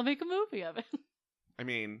 Maybe they'll make a movie of it. I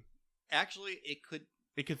mean, Actually, it could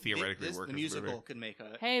theoretically this, work the as a musical movie. could make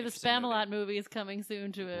a. Hey, the interesting Spamalot movie is coming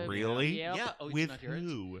soon to a Really? Yep. Yeah. Oh, you did With not hear it?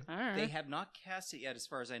 who? All right. They have not cast it yet, as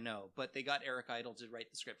far as I know, but they got Eric Idle to write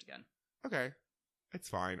the script again. Okay, it's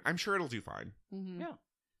fine. I'm sure it'll do fine. Mhm. Yeah.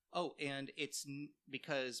 Oh, and it's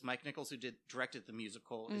because Mike Nichols, who directed the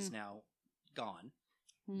musical, is now gone.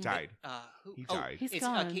 Mhm. Died. Who? He oh, died. He's it's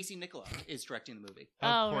gone. Casey Nicola is directing the movie. Of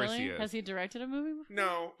Oh, course really? he is. Has he directed a movie before?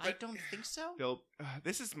 No, I but don't think so. They'll.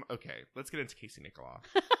 This is okay. Let's get into Casey Nicholaw.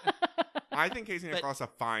 I think Casey But- Nicholaw is a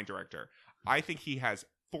fine director. I think he has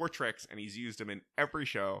 4 tricks and he's used them in every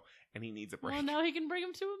show, and he needs a break. Well, now he can bring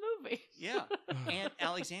him to a movie. Yeah. And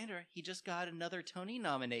Alexander, he just got another Tony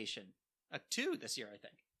nomination. 2 this year, I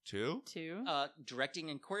think. 2? 2. Directing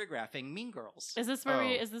and choreographing Mean Girls. Is this where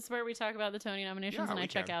Oh. we talk about the Tony nominations Yeah, and we I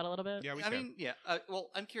check can. out a little bit? Yeah, we I can. mean, yeah. Well,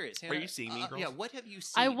 I'm curious. Are Hannah, you seeing Mean Girls? Yeah, what have you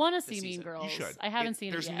seen? I want to this see Mean season? Girls. You should. I haven't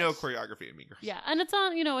seen There's it yet. no choreography in Mean Girls. Yeah, and it's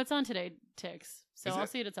on Today Ticks, so Is I'll it?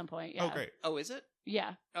 see it at some point. Yeah. Oh, great. Oh, is it?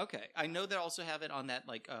 Yeah. Okay. I know they also have it on that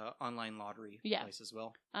online lottery Yeah. place as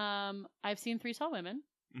well. I've seen Three Tall Women.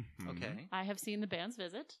 Mhm. Okay. I have seen The Band's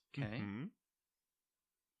Visit. Okay. Mhm.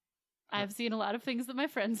 I've seen a lot of things that my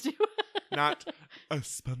friends do. Not a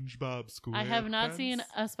SpongeBob SquarePants. I have not seen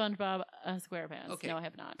a SpongeBob SquarePants. Okay. No, I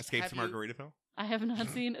have not. Escape Have to you- Margaritaville. I have not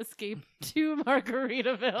seen Escape to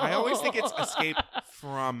Margaritaville. I always think it's Escape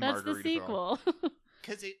from That's Margaritaville. the sequel.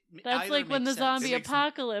 Because it That's either like when the makes sense. zombie It makes-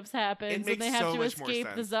 apocalypse happens and makes they have so to much more escape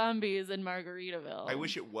the sense. zombies in Margaritaville. I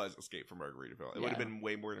wish it was Escape from Margaritaville. It would have Yeah. been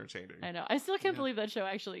way more entertaining. I know. I still can't Yeah. believe that show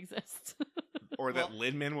actually exists. Or that Well-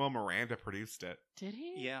 Lin-Manuel Miranda produced it. Did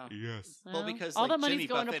he? Yeah. Yes. Well, because, all like, that money's Jimmy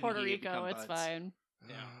going to Buffett and Puerto he Rico. become It's buds. fine.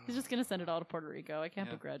 Yeah. He's just gonna send it all to Puerto Rico. I can't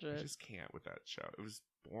Yeah. begrudge I it. just can't with that show. It was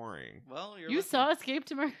boring. Well, you're You lucky. saw Escape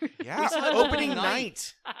to Margaritaville. Yeah, saw it opening opening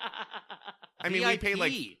night. I mean, we paid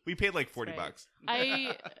VIP. like $40.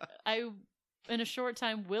 Right. I in a short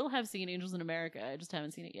time will have seen Angels in America. I just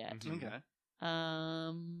haven't seen it yet. Mhm. Okay.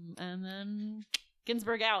 And then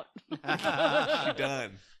Ginsburg out. She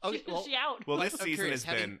done. Okay. Well, she out. Well, this I'm season curious,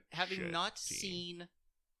 has been having not shitty. seen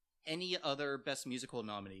any other Best Musical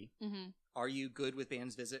nominee. hmm Are you good with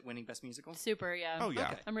Band's Visit winning Best Musical? Super, yeah. Oh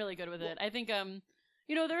yeah. Okay. I'm really good with it. I think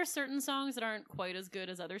there are certain songs that aren't quite as good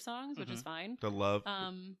as other songs, which is fine. The love,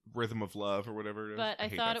 Um, rhythm of love, or whatever it is. but I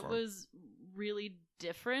hate thought that it song. was really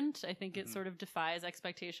different. I think it Mhm. sort of defies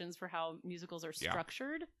expectations for how musicals are Yeah.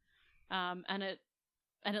 structured.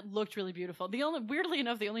 And it looked really beautiful. Weirdly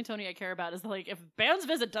enough, the only Tony I care about is like if Band's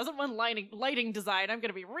Visit doesn't win lighting design, I'm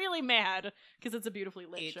gonna be really mad because it's a beautifully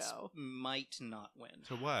lit It show. might not win.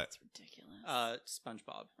 So what? It's ridiculous.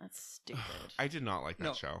 SpongeBob. That's stupid. I did not like that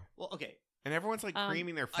No. show, Well, okay. and everyone's like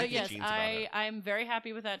creaming their But fucking yes, jeans about it. I'm very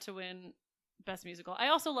happy with that to win Best Musical. I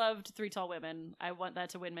also loved Three Tall Women. I want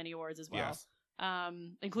that to win many awards as well. Yes,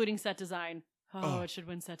 Including set design. Oh, It should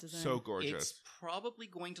win set design. so gorgeous. It's probably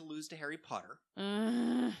going to lose to Harry Potter,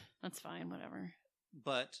 That's fine, whatever.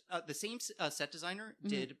 but the same set designer Mhm.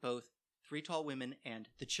 did both Three Tall Women and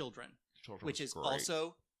The Children, Children which was is great.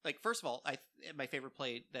 also like first of all, my favorite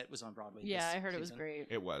play that was on Broadway. Yeah, this I heard it was season. great.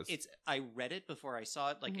 It was. I read it before I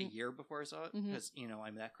saw it, like a Mhm. year before I saw it, Mhm. because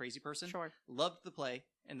I'm that crazy person. Sure. Loved the play,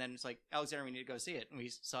 and then it's like Alexander, we need to go see it, and we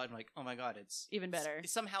saw it. And I'm like, oh my god, it's Even better.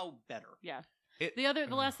 It's somehow better. Yeah. It- The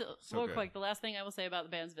last, so real good. quick, the last thing I will say about the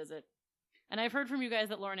Band's Visit, and I've heard from you guys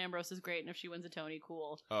that Lauren Ambrose is great, and if she wins a Tony,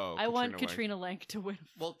 cool. Oh, I want Lenk. Katrina Lenk to win a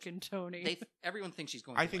Well, fucking Tony. Everyone thinks she's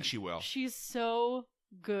going. I to think win. she will. She's so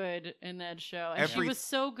good in that show, and she Every- was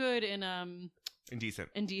so good in Indecent.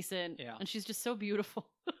 Indecent. Yeah. And she's just so beautiful.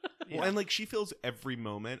 Well, and like she fills every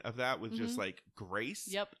moment of that with just Mhm. like grace,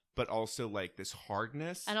 Yep. but also like this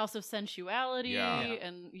hardness. And also sensuality, Yeah.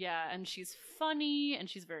 and she's funny, and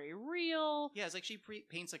she's very real. Yeah, it's like she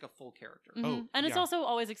paints like a full character. Mhm. Oh, and it's yeah. also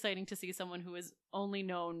always exciting to see someone who is only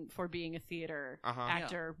known for being a theater Uh-huh.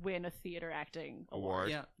 actor win a theater acting award. Award.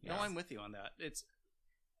 Yeah, no, Yes. I'm with you on that. It's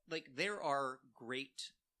like there are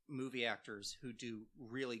great movie actors who do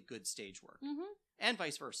really good stage work, Mm-hmm. and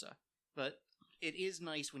vice versa. But it is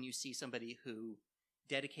nice when you see somebody who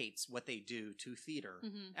dedicates what they do to theater,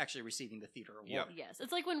 Mhm. actually receiving the theater award. Yep. Yes,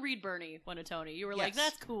 it's like when Reed Birney won a Tony. You were like,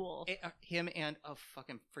 Yes. "That's cool." Him and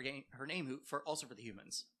fucking forgetting her name, who also for The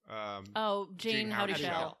Humans. Oh, Jane Jane Howdy Howdy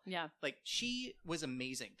Shell. Shell. Yeah, Like she was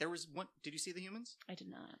amazing. There was one. Did you see The Humans? I did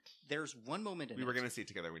not. There's one moment in We were it. going to see it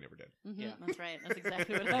together. We never did. Mhm, Yeah. that's right. That's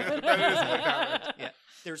exactly what happened. That is what happened. Yeah.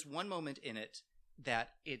 There's one moment in it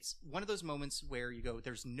that it's one of those moments where you go,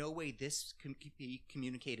 "There's no way this can be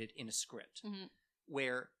communicated in a script." Mhm.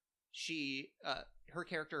 Where she, her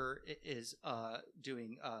character is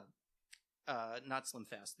doing not Slim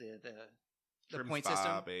Fast, the Trim point Spa,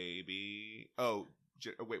 system. baby. Oh,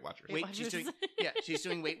 Weight Watchers. Weight Wait, she's doing Watchers. she's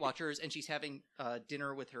doing Weight Watchers, and she's having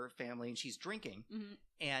dinner with her family, and she's drinking, Mhm.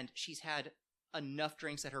 and she's had enough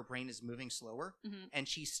drinks that her brain is moving slower, Mhm. and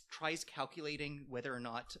she tries calculating whether or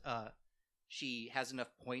not she has enough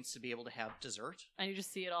points to be able to have dessert. And you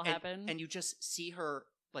just see it all And- happen. And you just see her,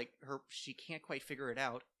 like, she can't quite figure it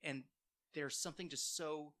out, and there's something just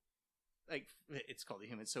so, like, it's called The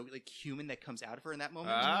Human, so, like, human that comes out of her in that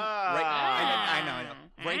moment. I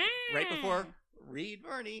know. Right before Reed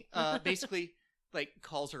Birney basically, like,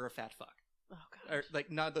 calls her a fat fuck. Oh god. Or,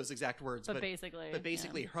 like, not those exact words, But basically.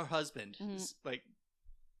 basically her husband, Mhm. is, like,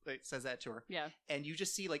 says that to her. Yeah. And you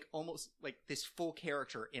just see, like, almost, like, this full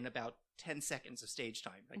character in about 10 seconds of stage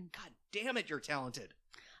time. Like, Mm. God damn it, you're talented.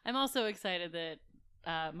 I'm also excited that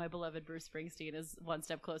my beloved Bruce Springsteen is one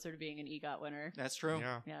step closer to being an EGOT winner. That's true.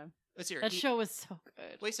 Yeah. Yeah. Let's hear it. That show was so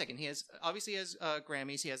good. Wait a second. He has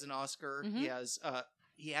Grammys. He has an Oscar. Mhm.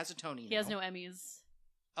 He has a Tony. He has now. no Emmys.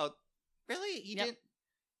 Really? He Yep. didn't.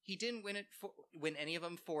 He didn't win any of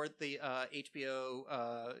them for the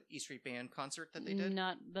HBO E Street Band concert that they did.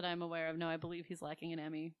 Not that I'm aware of. No, I believe he's lacking an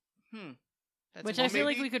Emmy. That's Which I interesting. feel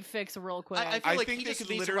like maybe- we could fix real quick. I feel I like think he they just could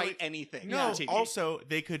needs to literally- write anything. No, on TV. also,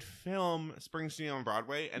 they could film Springsteen on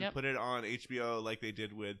Broadway and Yep. put it on HBO like they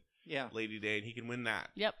did with Yeah. Lady Day, and he can win that.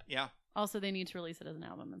 Yep. Yeah. Also, they need to release it as an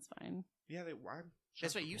album. That's fine. Yeah, why?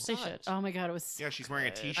 That's what you They saw. should. it. Oh my god, it was. So Yeah, she's wearing a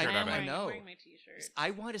good. t-shirt I of am it. wearing, I know. wearing my t-shirt.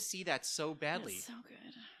 I want to see that so badly. It's so good.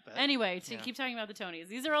 But- Anyway, to yeah. keep talking about the Tonys,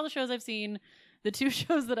 these are all the shows I've seen. The two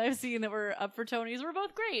shows that I've seen that were up for Tonys were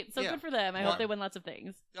both great. So Yeah. good for them. I Well- hope they win lots of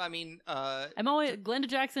things. I mean, I'm always Glenda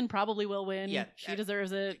Jackson probably will win. Yeah, She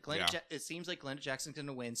deserves it. it seems like Glenda Jackson's going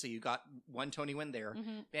to win, so you got one Tony win there.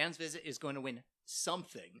 Mhm. Band's Visit is going to win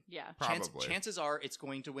something. Yeah. Probably. Chances are it's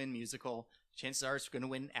going to win musical. Chances are it's going to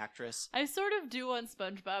win actress. I sort of do want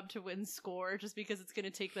SpongeBob to win score just because it's going to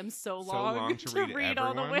take them so So long, long to read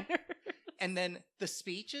all the everyone? winners. And then the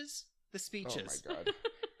speeches. Oh my god.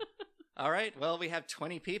 All right. Well, we have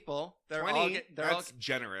 20 people. They're 20? all. They're all. That's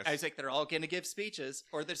generous. I was like, they're all going to give speeches,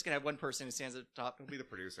 or they're just going to have one person who stands at the top. Don't be the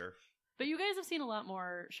producer. But you guys have seen a lot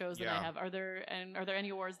more shows than I Yeah. have. Are there any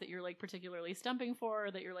awards that you're like particularly stumping for,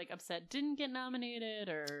 or that you're like upset didn't get nominated,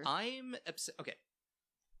 or I'm upset. Okay,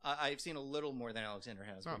 I've seen a little more than Alexander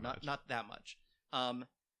has, Not but much. not that much.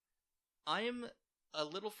 I'm a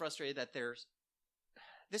little frustrated that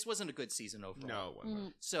this wasn't a good season overall. No, it wasn't.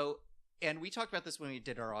 Mm, So, and we talked about this when we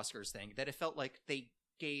did our Oscars thing, that it felt like they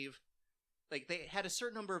had a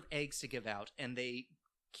certain number of eggs to give out, and they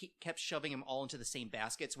kept shoving them all into the same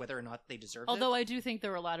baskets, whether or not they deserved although it. I do think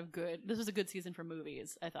there were a lot of good. This was a good season for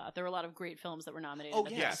movies. I thought there were a lot of great films that were nominated Oh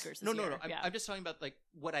at yes, the Oscars. This no. year. I'm, Yeah. I'm just talking about like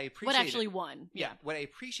what I what appreciated. actually won. Yeah. What I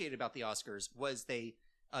appreciated about the Oscars was they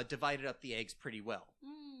divided up the eggs pretty well.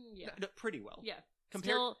 Yeah. No, pretty well. Yeah.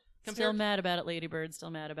 Compared, Still compared, mad about it, Lady Bird.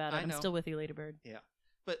 Still mad about it. I I'm know. still with you, Lady Bird.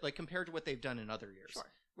 but like compared to what they've done in other years. Sure.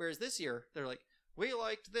 Whereas this year they're like, we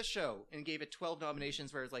liked this show and gave it 12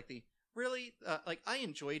 nominations. Whereas like like I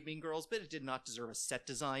enjoyed Mean Girls, but it did not deserve a set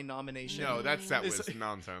design nomination. No, that It's was like-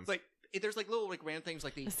 nonsense. Like there's like little like random things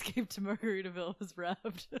like the Escape to Margaritaville was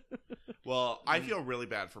wrapped. well, I feel really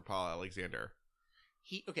bad for Paul Alexander.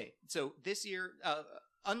 okay. So this year,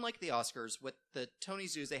 unlike the Oscars, what the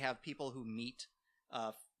Tonys do is they have people who meet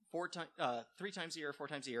 3 times a year, 4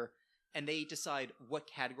 times a year, and they decide what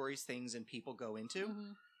categories things and people go into.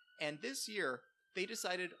 Mhm. And this year, they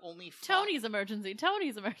decided only Tony's emergency.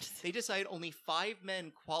 Tony's emergency. They decided only 5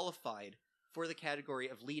 men qualified for the category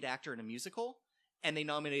of lead actor in a musical, and they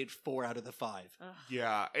nominated 4 out of the 5. Ugh,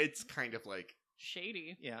 Yeah, it's kind of like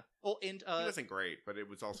shady. Yeah. Well, and he wasn't great, but it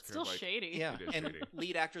was also It's kind still of like shady. yeah, It is and shady.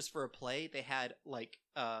 lead actress for a play, they had like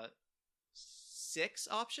 6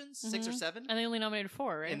 options, 6 or Mhm. 7, And they only nominated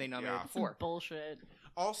 4, right? and they nominated Yeah. That's some 4. bullshit.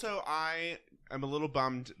 Also, I am a little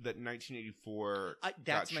bummed that 1984 got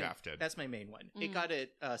That's my shafted. that's my main one. It Mm. got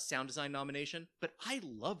a sound design nomination, but I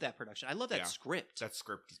love that production. I love that Yeah. script. That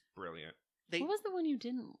script is brilliant. They What was the one you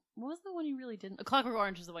didn't? What was the one you really didn't? A Clockwork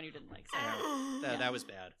Orange is the one you didn't like. Sorry. that was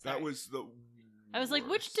bad. That Sorry. was the I was like,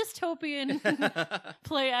 which worst. dystopian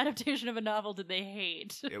play adaptation of a novel did they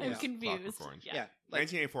hate? It I'm was confused. Clockwork Orange. yeah, like,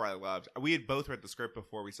 1984 I loved. We had both read the script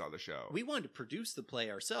before we saw the show. we wanted to produce the play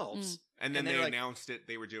ourselves. and then and they they're like- announced it.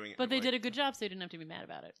 They were doing it. But they like- did a good job, so you didn't have to be mad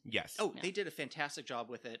about it. Yes. Oh, Yeah. they did a fantastic job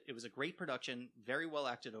with it. It was a great production, very well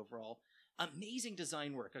acted overall, amazing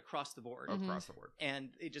design work across the board. Mhm. Across the board.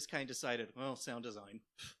 And they just kind of decided, well, sound design.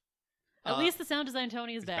 At least the sound design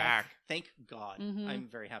Tony is It's back. Thank God. Mhm. I'm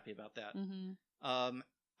very happy about that. Mm-hmm.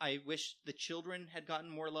 I wish the children had gotten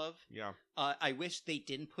more love. Yeah. I wish they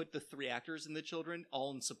didn't put the 3 actors in the children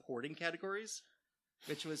all in supporting categories,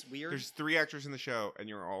 which was weird. There's 3 actors in the show, and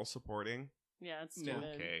you're all supporting. Yeah, it's No.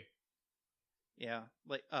 stupid. Okay. Yeah,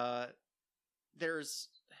 like there's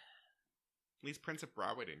At least Prince of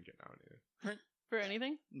Broadway didn't get nominated. For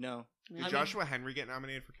anything? no. Did I mean- Joshua Henry get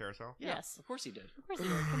nominated for Carousel? Yeah, Yes. of course he did. Of course you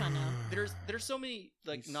did. Come on now. There's so many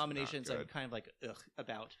like He's not nominations I'm good. kind of like ugh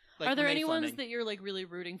about. Like, Are there Renee any ones Fleming. that you're like really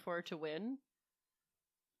rooting for to win?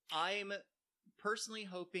 I'm personally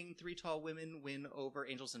hoping Three Tall Women win over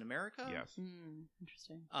Angels in America. Yes.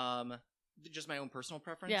 Interesting. Just my own personal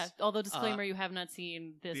preference. Yeah, although disclaimer, you have not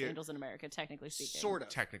seen this the- Angels in America, technically speaking. Sort of.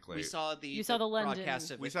 Technically. We saw the You saw the London- broadcast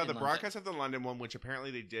of We it saw in the London. broadcast of the London one, which apparently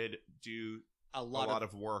they did do a a lot, lot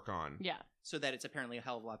of of work on. Yeah, so that it's apparently a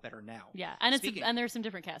hell of a lot better now. yeah, and Speaking- and there's some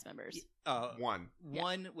different cast members. One. Yeah.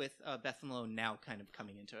 One with Beth Malone now kind of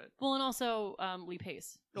coming into it. Well, and also Lee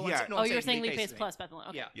Pace. No, Yeah. no, oh, I'm you're saying Lee Pace Pace plus Beth Malone.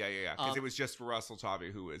 Okay. Yeah. Yeah. Because Um, it was just Russell Tovey,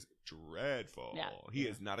 who is dreadful. Yeah. He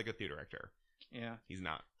is not a good theater actor. Yeah. He's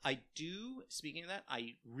not. I do, speaking of that,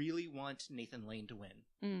 I really want Nathan Lane to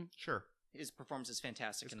win. Sure. His performance is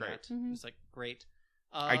fantastic It's in great. that. Mhm. It's like great.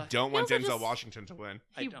 I don't want he also Denzel just- Washington to win.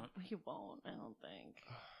 I don't. He won't. I don't think.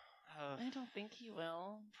 Uh, I don't think he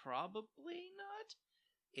will. probably not.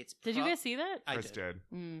 It's Did you guys see that? I Chris did.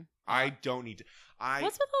 did. I don't need to.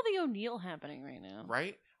 What's with all the O'Neill happening right now?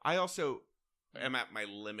 Right? I also am at my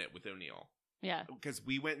limit with O'Neill. Yeah. Because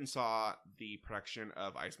we went and saw the production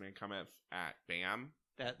of Iceman Cometh at BAM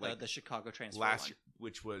That like, the Chicago transfer last one. year,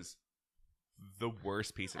 which was the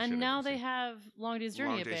worst piece of shit. And I've now ever they seen. have Long Day's Journey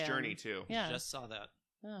Long at Day's BAM. Journey, too. Yeah. Just saw that.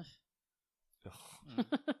 Ugh.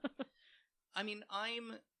 I mean,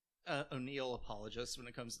 I'm a O'Neill apologist when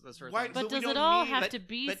it comes to those sort of Why- things. But But we does it don't all need- have but- to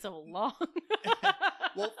be but- so long?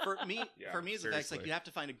 Well, for me, Yeah, for me, it's the fact like seriously. you have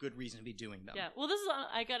to find a good reason to be doing them. Yeah. Well, this is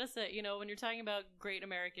I gotta say, when you're talking about great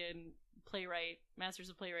American playwright, masters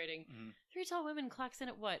of playwriting, Mhm. Three Tall Women clocks in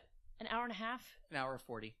at what? An hour and a half? An hour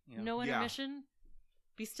 40. Yeah. No Yeah. intermission?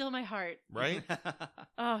 Be still my heart. Right?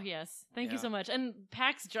 Oh yes. Thank you Yeah. so much. And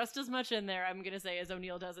packs just as much in there, I'm gonna say, as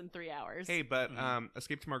O'Neill does in 3 hours. Hey, but Mhm.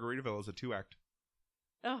 Escape to Margaritaville is a 2-act.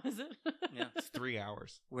 Oh, is it? Yeah. It's 3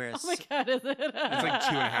 hours. Whereas Oh my god, is it? It's like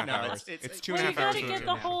 2.5 No, hours. it's- It's well, Well, 2.5 you hours. gotta of get two the and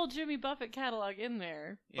a half. whole Jimmy Buffett catalog in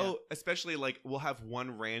there. Yeah. Oh, especially like we'll have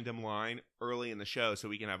one random line early in the show so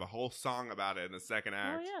we can have a whole song about it in the second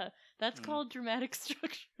act. Oh yeah, that's Mm. called dramatic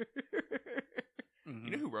structure. Mhm.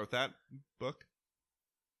 You know who wrote that book?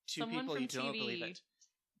 Two Someone people from you don't TV. believe it,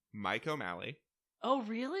 Mike O'Malley. Oh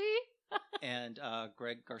really? and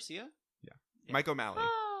Greg Garcia. Yeah. Mike O'Malley.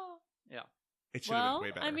 Oh. It should have Well, been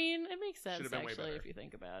way better. I mean, it makes sense Should've been way actually better. if you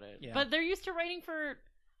think about it. Yeah. But they're used to writing for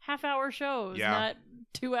half-hour shows, Yeah. not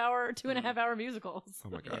 2.5-hour musicals. oh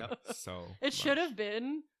my god, so It should much. have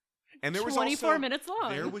been And there was 24 also, minutes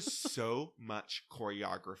long. There was so much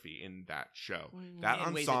choreography in that show. Mm. That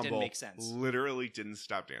In ways that didn't ensemble make sense. literally didn't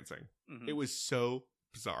stop dancing. Mhm. It was so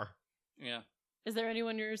bizarre. Yeah. Is there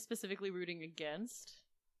anyone you're specifically rooting against?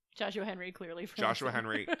 Joshua Henry, clearly. From Joshua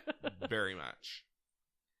Henry, very much.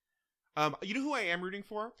 You know who I am rooting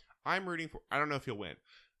for? I'm rooting for. I don't know if he'll win.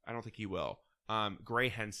 I don't think he will. Gray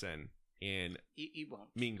Henson in He won't.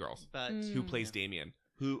 Mean Girls, But Mm. who plays Damien.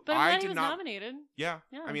 Who But I'm I glad he did was not. nominated. Yeah.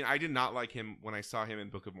 Yeah. I mean, I did not like him when I saw him in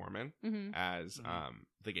Book of Mormon hmm as Mhm.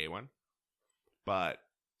 the gay one, but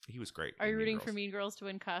he was great. Are in you Mean rooting Girls. for Mean Girls to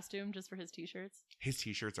win costume just for his t-shirts? His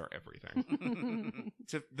t-shirts are everything.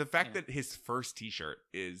 So the fact Yeah. that his first t-shirt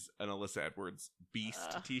is an Alyssa Edwards Beast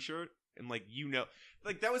Ugh. t-shirt, and like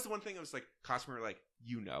that was the one thing I was like, costumer, like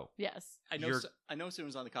Yes. I know. You're- I know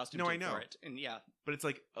someone's on the costume No, I team know. for it, and yeah, but it's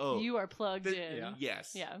like, oh, You are plugged the- in. yeah.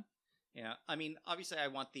 yes, Yeah. yeah. I mean, obviously, I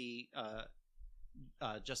want the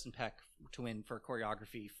Justin Peck to win for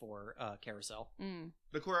choreography for Carousel. Mm.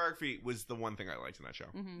 The choreography was the one thing I liked in that show.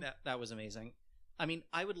 hmm That was amazing. I mean,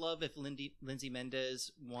 I would love if Lindsay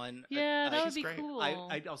Mendez won. Yeah, that would she's be great. cool.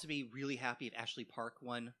 I'd also be really happy if Ashley Park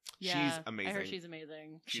won. yeah, She's amazing. I heard she's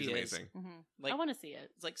amazing. She's She is. amazing. hmm Like, I want to see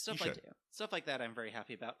it. it's like stuff You like should. stuff like that. I'm very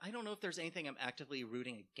happy about. I don't know if there's anything I'm actively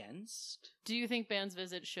rooting against Do you think Band's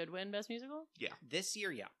Visit should win Best Musical? this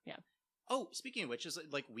year. Yeah. Yeah. Oh, speaking of which, is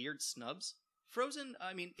like weird snubs. Frozen,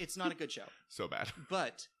 I mean, it's not a good show, So bad.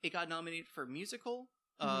 but it got nominated for musical,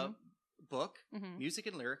 book, music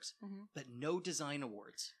and lyrics, but no design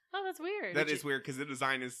awards. Oh, that's weird. That is weird because the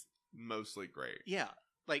design is mostly great. Yeah,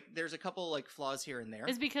 like there's a couple like flaws here and there.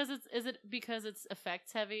 Is it because it's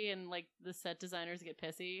effects heavy and like the set designers get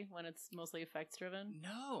pissy when it's mostly effects driven?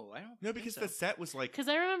 No, I don't. No, think because so. the set was like. Because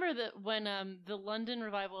I remember that when the London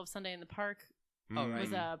revival of Sunday in the Park Oh, right.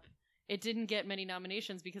 was up, it didn't get many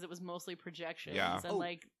nominations because it was mostly projections. Yeah. And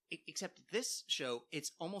like, Except this show,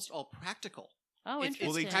 it's almost all practical. oh, It's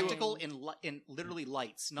interesting. practical in literally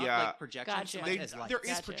lights, not Yeah. like projections. Gotcha. So much They, as lights. there is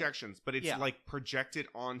Gotcha. projections, but it's Yeah. like projected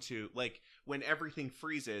onto like when everything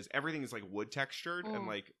freezes, everything is like wood textured and Mm.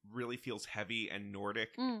 like really feels heavy and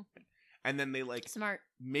Nordic. Mm. And then they like Smart.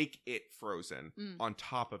 make it frozen Mm. on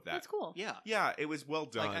top of that. That's cool. Yeah. Yeah, it was well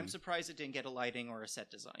done. Like I'm surprised it didn't get a lighting or a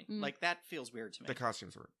set design. Mm. Like that feels weird to me. the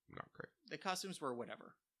costumes were not great. The costumes were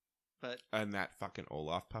whatever. But And that fucking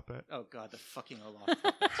Olaf puppet. oh god, the fucking Olaf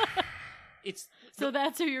puppet. It's So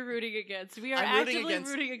that's who you're rooting against. We are I'm rooting actively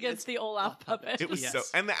against- rooting against it's the Olaf puppet. It was Yes. so,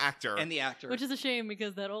 and the actor. and the actor. Which is a shame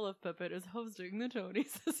because that Olaf puppet is hosting the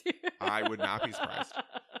Tonys this year. I would not be surprised.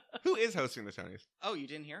 Who is hosting the Tonys? oh, you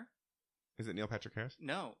didn't hear? Is it Neil Patrick Harris?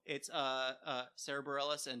 No, it's Sarah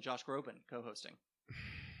Bareilles and Josh Groban co-hosting.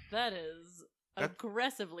 That is That-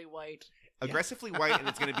 aggressively white. Aggressively white, and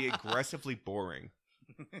it's going to be aggressively boring.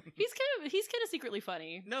 He's kind of secretly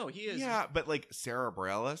funny. No, he is. Yeah, but like Sarah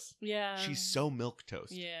Bareilles, Yeah. she's so milk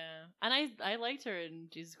toast. Yeah. And I liked her in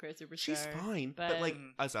Jesus Christ Superstar. She's fine, but, but like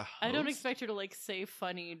as a host, I don't expect her to like say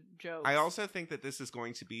funny jokes. I also think that this is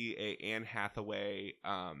going to be a Anne Hathaway,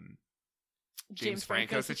 James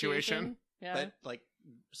Franco situation. Yeah. But like,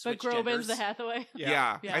 But switch Groban's genders. the Hathaway.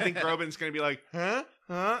 Yeah. Yeah. I think Groban's going to be like, huh,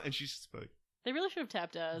 and she's just like, They really should have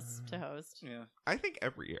tapped us to host. Yeah. I think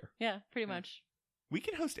every year Yeah, pretty Yeah. much. we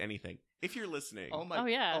can host anything if you're listening. Oh my. Oh,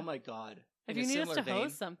 yeah. Oh my god. If In you a need us to similar vein,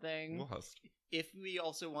 host something. We'll host. if we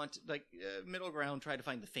also want like middle ground, try to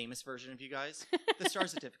find the famous version of you guys. The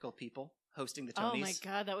Stars of Difficult People hosting the Tonys. Oh my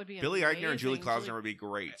god, that would be Billy Eichner and Julie amazing. Klausner would be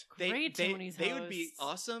great. Great Tonys they would be hosts.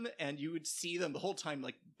 awesome, and you would see them the whole time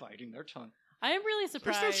like biting their tongue. I am really There's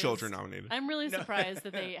surprised. no children nominated. I'm really No. surprised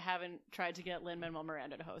that they haven't tried to get Lin-Manuel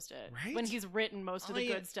Miranda to host it. Right? When he's written most of the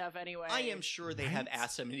good stuff anyway. I am sure they have Right?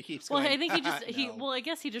 asked him, and he keeps Well, going. I think he "No." well, I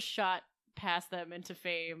guess he just shot past them into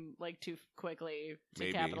fame like too quickly to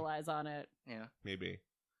Maybe. capitalize on it. Yeah. Maybe.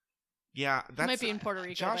 Yeah, He that's might be in Puerto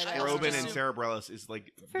Rico. Josh by I then. also Groban and assume- Sarah Bareilles is like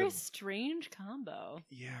It's a very the, strange combo.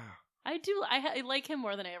 yeah. I like him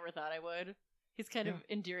more than I ever thought I would. He's kind of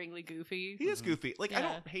Yeah. endearingly goofy. He is goofy. Like I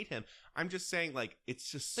Yeah. don't hate him. I'm just saying like it's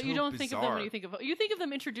just But so you don't think of them when bizarre. you think of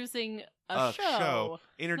them introducing a show,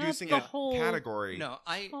 introducing the a whole- category. No,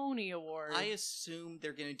 Tony Award. I assume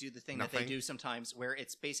they're going to do the thing that they Nothing? do sometimes, where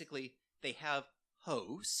it's basically they have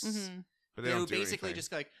hosts Mhm. but they who don't do basically anything.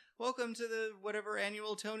 just like, "Welcome to the whatever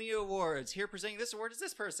annual Tony Awards. Here presenting this award is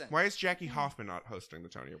this person." Why is Jackie Hoffman not hosting the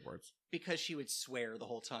Tony Awards? Because she would swear the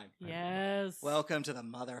whole time. Yes. Welcome to the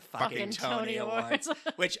motherfucking Fucking Tony Awards,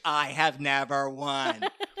 which I have never won.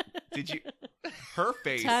 Did you? Her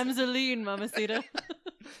face. Time's a lean, Mamacita.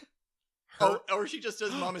 Her, Or she just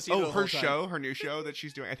does Mamacita. oh, the her whole time. show, her new show that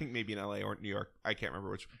she's doing. I think maybe in LA or New York. I can't remember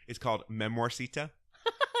which. It's called Memoircita.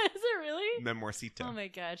 Is it really? Memoircita. Oh my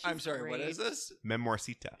god. She's I'm sorry. What great. is this?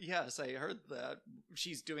 Memoircita. Yes, I heard that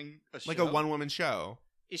she's doing a show. Like a one-woman show.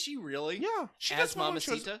 Is she really? Yeah, she As does one-woman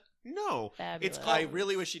shows. Mamacita? No, Fabulous. it's I called.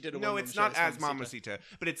 really wish she did a No, one-woman it's show not as Mamacita,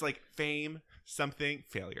 but it's like fame, something,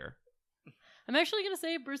 failure. I'm actually gonna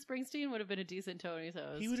say Bruce Springsteen would have been a decent Tony's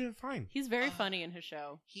host. He would have been fine. He's very funny in his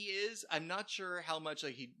show. He is. I'm not sure how much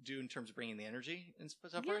like he'd do in terms of bringing the energy and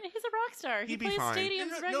stuff. Yeah, he's a rock star. He He'd be plays fine. stadiums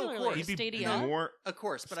No, of regularly. course. He'd be Stadia. more. Of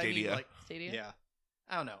course, but I Stadia. mean, like, Stadia. yeah,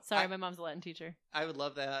 I don't know. Sorry, I, my mom's a Latin teacher. I would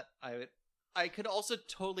love that. I could also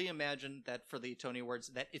totally imagine that for the Tony Awards,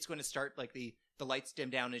 that it's going to start like the lights dim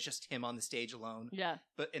down. And it's just him on the stage alone. Yeah,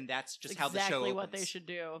 And that's just exactly how the show opens. what they should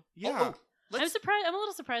do. Yeah. I'm surprised. I'm a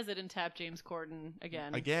little surprised they didn't tap James Corden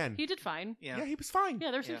again. Again. He did fine. Yeah. Yeah, he was fine.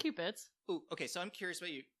 Yeah, there's some Yeah. cute bits. Ooh, okay, so I'm curious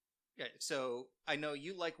about you. Yeah, so I know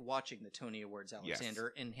you like watching the Tony Awards,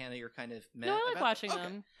 Alexander, and Hannah. You're kind of meh No, I like about- watching okay.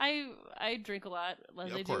 them. I drink a lot, as Yeah, I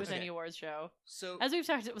of do course. with any Okay. awards show. So As we've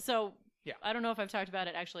talked, so Yeah. I don't know if I've talked about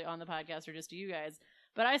it actually on the podcast or just to you guys,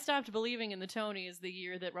 but I stopped believing in the Tonys the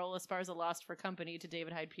year that Raul Esparza lost for Company to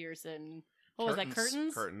David Hyde Pierce and what was that? Curtains.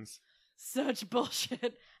 Curtains. Curtains. Such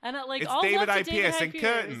bullshit. And It's all David love to Hyde David Pierce Hyde and Pierce.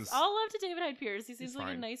 Curtains. All love to David Hyde Pierce. He seems He's like a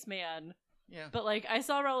fine. nice man. yeah, But like I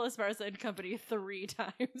saw Raul Esparza in Company 3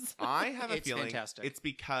 times. I have a It's feeling fantastic. it's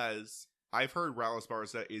because I've heard Raul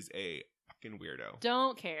Esparza is a fucking weirdo.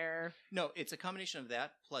 Don't care. No, it's a combination of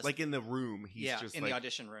that plus Like in the room, he's just in like the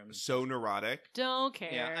audition room. so neurotic Don't care.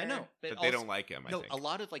 Yeah, I know. But that they don't like him. I No, think. a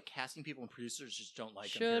lot of like casting people and producers just don't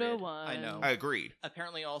like him. Shoulda period. won. I know. I agreed.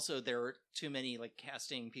 Apparently, also there were too many like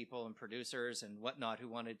casting people and producers and whatnot who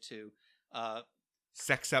wanted to.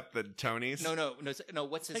 Sex up the Tonys. No.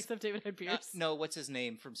 What's his? Except David Hyde Pierce. No, what's his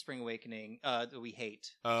name from Spring Awakening? That we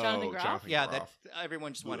hate. Oh, Jonathan Groff? Yeah, Groff. that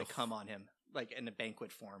everyone just wanted Oof. to come on him, like in a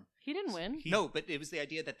banquet form. He didn't win. No, but it was the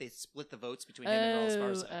idea that they split the votes between him and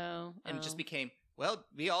Rose Garza, and it just oh. became, well,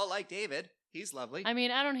 we all like David. He's lovely. I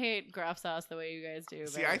mean, I don't hate Groff sauce the way you guys do.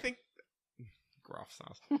 See, but... I think Groff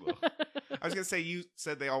sauce. Ugh. I was gonna say you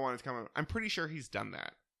said they all wanted to come on. I'm pretty sure he's done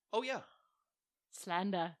that. Oh yeah.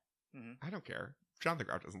 Slander. I don't care. Jonathan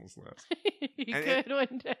Groff doesn't listen to this. He And could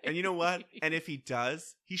one day. And you know what? And if he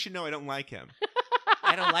does, he should know I don't like him.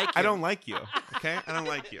 I don't like. I don't like you. Okay, I don't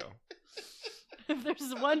like you. If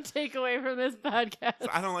there's one takeaway from this podcast, So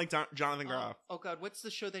I don't like Jonathan Groff. Oh God, what's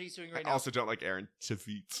the show that he's doing right I now? also don't like Aaron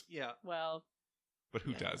Tveit. Yeah, well, But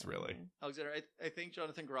who Yeah. does really? Alexander. I think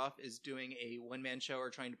Jonathan Groff is doing a one-man show or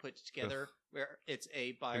trying to put together where it's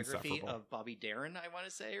a biography Insufferable. of Bobby Darin. I want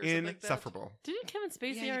to say, or something like that. Insufferable. didn't Kevin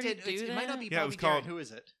Spacey Yeah, he already did. do It that? might not be Yeah, it Bobby was Darin. called- Who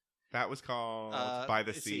is it? That was called By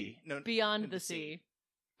the Sea. No, Beyond In the the Sea. Sea.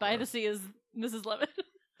 By Or- the Sea is Mrs. Levitt.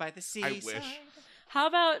 By the sea. I wish. side. How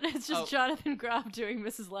about it's just Oh. Jonathan Groff doing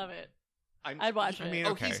Mrs. Levitt? I'm, I'd watch I it. mean,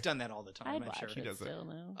 Oh, okay. he's done that all the time. I'd I'm watch sure. it He does it. still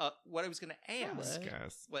now. What I was going to ask would.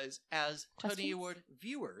 Guess. was, as Tony Questions? Award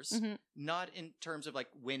viewers, Mhm. not in terms of like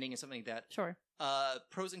winning and something like that. Sure.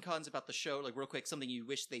 Pros and cons about the show, like real quick, something you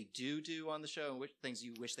wish they do on the show, and which things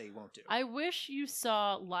you wish they won't do. I wish you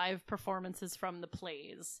saw live performances from the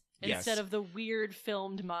plays Yes. instead of the weird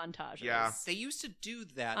filmed montages. Yeah. They used to do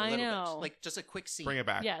that a I little know. bit, like just a quick scene. Bring it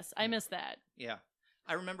back. Yes, I miss that. Yeah.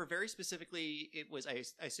 I remember very specifically, it was, I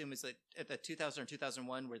assume it was at the 2000 or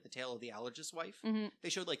 2001 where The Tale of the Allergist's Wife. hmm They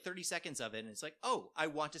showed like 30 seconds of it, and it's like, oh, I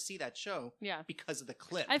want to see that show Yeah. because of the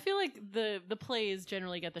clip. I feel like the plays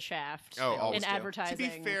generally get the shaft Oh, They always in do. To advertising.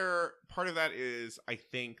 be fair, part of that is I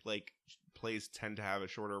think like plays tend to have a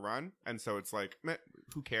shorter run, and so it's like, meh,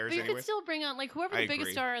 who cares But you anyway? could still bring on like whoever I the biggest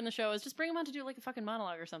agree. star in the show is. Just bring them on to do like a fucking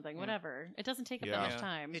monologue or something. Whatever. It doesn't take up Yeah. that much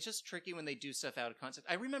time. It's just tricky when they do stuff out of context.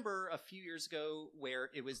 I remember a few years ago where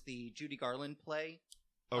it was the Judy Garland play,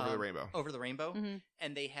 Over the Rainbow. Over the Rainbow, Mhm.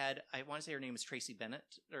 and they had, I want to say her name was Tracy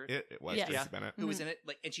Bennett, or It was Yes. Tracy Yeah. Bennett. who was in it,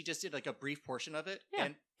 like, and she just did like a brief portion of it, Yeah.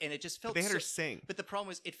 and it just But felt. they had so, her sing. but the problem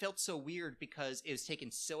was, it felt so weird because it was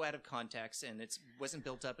taken so out of context, and it wasn't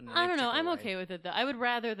built up in. I don't know. I'm particular way. okay with it though. I would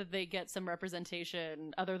rather that they get some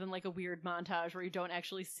representation other than like a weird montage where you don't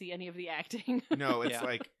actually see any of the acting. No, it's Yeah.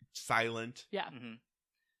 like silent. yeah. Mhm.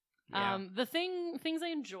 Yeah. The things I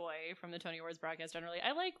enjoy from the Tony Awards broadcast generally,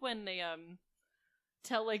 I like when they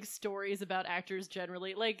tell like stories about actors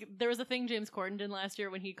generally. Like there was a thing James Corden did last year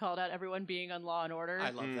when he called out everyone being on Law and Order. I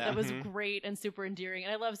love Mm. that. That was Mhm. great and super endearing,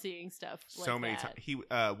 and I love seeing stuff like So many that. times. He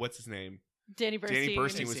what's his name? Danny Burstein. Danny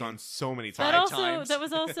Burstein was on so many That times. also times. that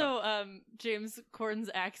was also James Corden's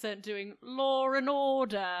accent doing Law and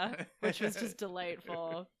Order, which was just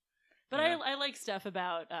delightful. But Yeah. I like stuff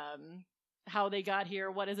about how they got here.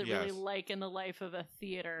 What is it really Yes. like in the life of a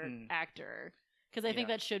theater Mm. actor? Because I think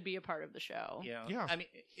Yeah. that should be a part of the show. Yeah. Yeah. I mean,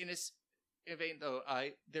 in a vein though,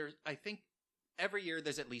 I think every year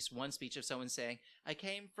there's at least one speech of someone saying, "I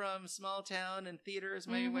came from small town and theater is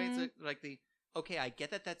my way." Mhm. It's like the okay, I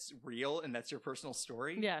get that that's real and that's your personal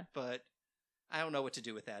story. Yeah. but I don't know what to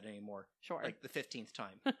do with that anymore. Sure. Like the 15th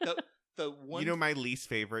time. The one You know my least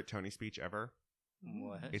favorite Tony speech ever?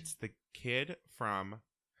 what? It's the kid from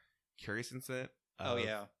Curious Incident Oh of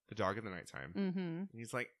yeah. The Dog in the Nighttime. Mm-hmm. And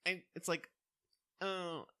he's like, and it's like,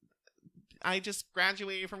 oh, I just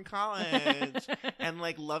graduated from college, and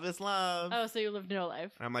like love is love. Oh, so you lived no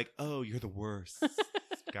life. And I'm like, oh, you're the worst.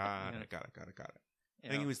 Got it. I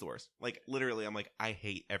think Yeah. he was the worst. Like literally, I'm like, I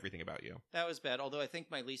hate everything about you. That was bad. Although I think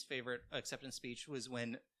my least favorite acceptance speech was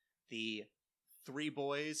when the three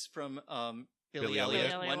boys from Billy Billy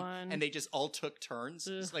Elliot Elliot won, won. and they just all took turns,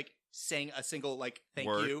 Ugh. just like saying a single like thank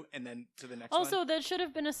Word. you, and then to the next Also, one. that should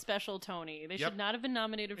have been a special Tony. They Yep. should not have been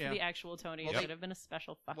nominated for Yeah. the actual Tony. Well, it they- should have been a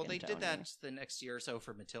special fucking Well, they Tony. did that the next year or so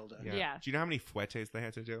for Matilda. Yeah. Do you know how many fouettes they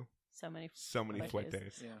had to do? So many. So many Fouettes.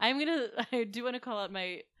 fouettes. Yeah. I do want to call out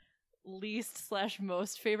my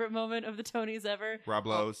least/most favorite moment of the Tonys ever. Rob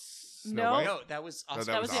Lowe, Snow No. White. No, that was No, Oscar.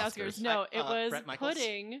 that That was the Oscars. Oscars. No, it was Bret Michaels?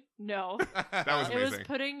 putting. No, That was it was amazing.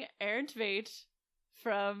 putting Aaron Tveit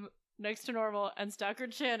from Next to Normal and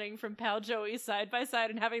Stockard Channing from Pal Joey side by side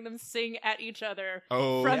and having them sing at each other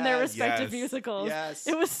Oh, from their yes, respective yes. musicals. Yes.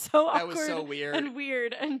 It was so That awkward was so weird. and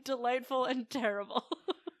weird and delightful and terrible.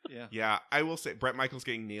 Yeah. Yeah, I will say Bret Michaels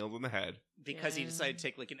getting nailed in the head. Because he Yeah. decided to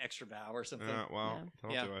take like an extra bow or something. Well,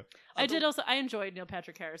 don't Yeah. do it. I enjoyed Neil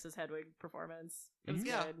Patrick Harris's Hedwig performance. It was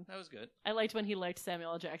Yeah, good. that was good. I liked when he liked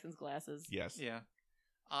Samuel L. Jackson's glasses. Yes. Yeah.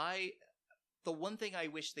 The one thing I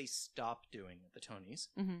wish they stopped doing at the Tonys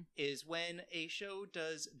Mhm. is when a show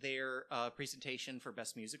does their presentation for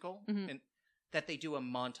Best Musical, Mhm. and that they do a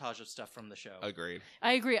montage of stuff from the show. Agreed.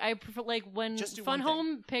 I agree. I prefer like when Just do Fun one thing.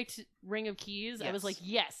 Home picked Ring of Keys. I was Yes. like,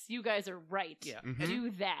 yes, you guys are right. Yeah. Mhm. Do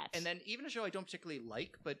that. And then even a show I don't particularly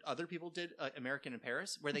like, but other people did, American in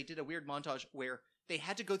Paris, where they did a weird montage where they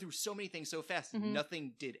had to go through so many things so fast, Mhm.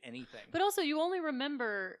 nothing did anything. But also, you only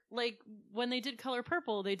remember like when they did Color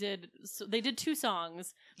Purple, they did 2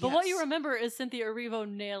 songs. But what you Yes. remember is Cynthia Erivo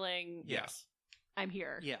nailing Yes. "I'm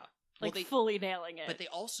Here," Yeah. like Well, fully nailing it. but they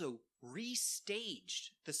also restaged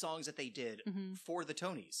the songs that they did Mhm. for the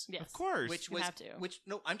Tonys. yes, Of course. Which You was have to. which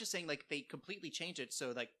no, I'm just saying like they completely changed it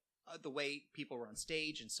so like the way people were on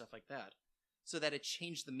stage and stuff like that, so that it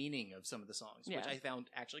changed the meaning of some of the songs, which Yeah. I found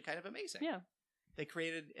actually kind of amazing. Yeah. They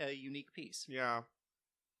created a unique piece. Yeah.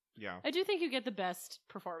 Yeah. I do think you get the best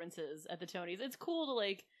performances at the Tonys. It's cool to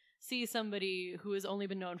like see somebody who has only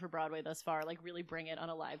been known for Broadway thus far, like really bring it on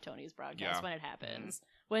a live Tonys broadcast Yeah. when it happens.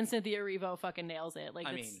 When Cynthia Erivo fucking nails it, like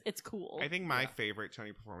I it's mean, it's cool. I think my Yeah. favorite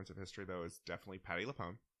Tony performance of history, though, is definitely Patti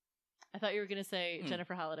LuPone. I thought you were gonna say Hmm.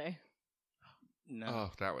 Jennifer Holliday. No.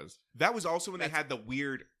 Oh, that was also when they That's- had the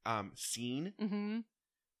weird scene. Mm-hmm.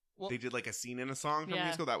 Well, They did like a scene in a song from a Yeah.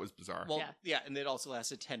 musical. That was bizarre. well, Yeah. yeah, and it also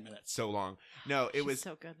lasted 10 minutes. So long. No, it She's was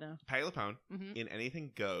so good though. Patti LuPone Mm-hmm. in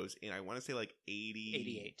Anything Goes in, I want to say like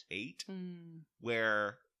 88, Mm.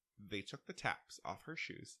 where they took the taps off her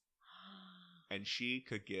shoes and she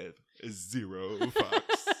could give 0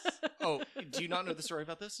 fucks. Oh, do you not know the story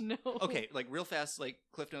about this? No. Okay, like real fast, like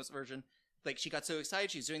Cliff Notes version. Like she got so excited,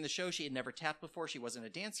 she was doing the show. She had never tapped before. She wasn't a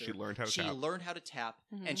dancer. She learned how to She tap. learned how to tap,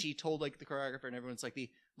 Mhm. and she told like the choreographer and everyone's like,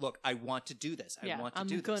 "Look, I want to do this. I Yeah, want to I'm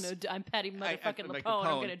do gonna. this. I'm Patty I'm motherfucking like LuPone. I'm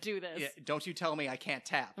LuPone. gonna do this. Yeah, don't you tell me I can't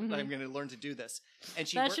tap. Mhm. I'm going to learn to do this." And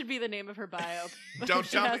she That wor- should be the name of her bio. Don't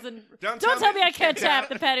She tell me- hasn't- Don't Don't tell me I can't tap.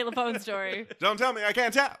 The Patty LuPone story. Don't tell me I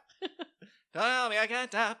can't tap. tell me I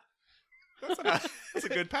can't tap. That's a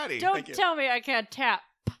good Patty. Don't you. tell me I can't tap.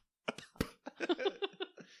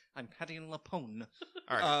 I'm Patty LuPone.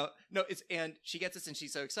 All right. No, it's and she gets this and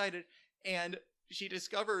she's so excited, and she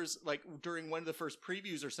discovers like during one of the first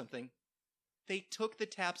previews or something, they took the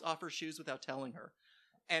taps off her shoes without telling her,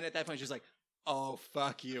 and at that point she's like, "Oh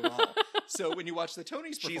fuck you all." So when you watch the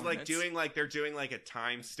Tonys, She's like doing like they're doing like a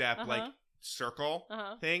time step like Uh-huh. circle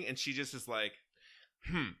Uh-huh. thing, and she just is like,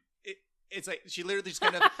 It's like she literally just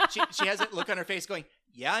kind of she has that look on her face going,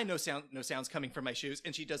 "Yeah, I know no sounds coming from my shoes,"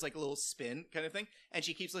 and she does like a little spin kind of thing, and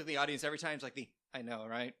she keeps looking at the audience every time. It's like I know,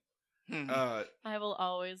 right? I will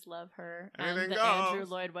always love her and Anything the goes. Andrew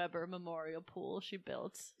Lloyd Webber memorial pool she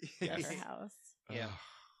built in Yes. her house. Yeah.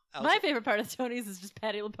 ugh. My favorite part of the Tonys is just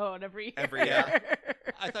Patty LuPone every year. Every year.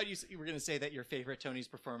 I thought you were going to say that your favorite Tony's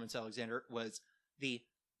performance, Alexander, was the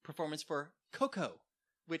performance for Coco,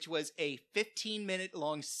 which was a 15-minute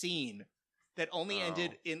long scene that only Oh.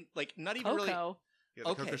 ended in like not even really Coco. Yeah, the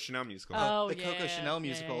Okay. Coco Chanel musical. Oh, the Coco yeah, Chanel yeah,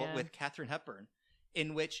 musical yeah. with Katharine Hepburn,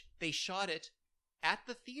 in which they shot it at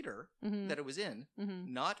the theater Mhm, that it was in, mhm.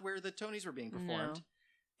 not where the Tonys were being performed. No.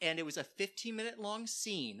 And it was a 15-minute long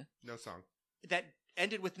scene No song. that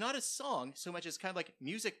ended with not a song so much as kind of like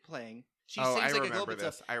music playing. She Oh, I sings like a remember Globe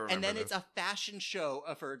this. I remember and then this. it's a fashion show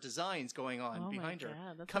of her designs going on Oh my behind her,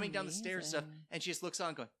 God, that's coming down the stairs and stuff, amazing. and she just looks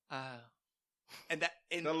on going, ah. And that,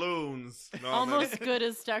 and the loons. No, Almost good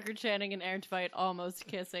as Stockard Channing and Aaron Tveit almost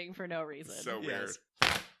kissing for no reason. So weird.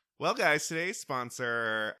 Yes. Well, guys, today's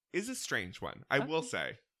sponsor is a strange one. I will Okay.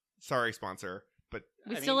 say. Sorry, sponsor, but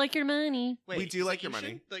We I still mean- like your money. wait, we do so like your you money.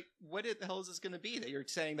 should- Like, what the hell is this going to be that you're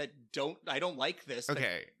saying that I don't like this? but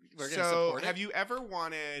okay. we're gonna So, support it? have you ever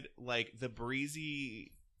wanted like the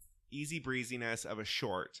easy breeziness of a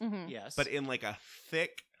short, Mhm. Yes, but in like a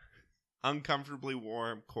thick, uncomfortably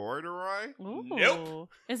warm corduroy? Ooh. Nope.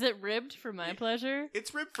 Is it ribbed for my pleasure?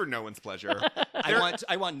 It's ribbed for no one's pleasure.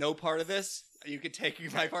 I want no part of this. You could take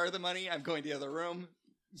my part of the money. I'm going to the other room.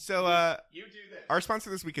 So, You do this. our sponsor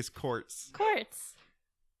this week is Quartz. Quartz.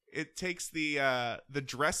 It takes the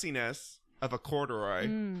dressiness of a corduroy,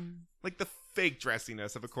 Mm. like the fake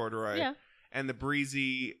dressiness of a corduroy, Yeah, and the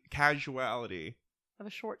breezy casuality of a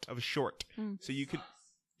short. of a short. Mm. So you could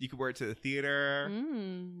wear it to the theater,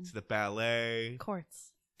 Mm. to the ballet,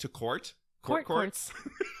 Quartz. to court Courts.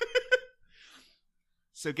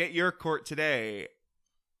 So get your court today.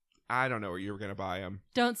 I don't know where you were gonna buy them.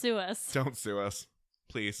 Don't sue us. Don't sue us,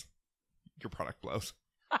 please. Your product blows.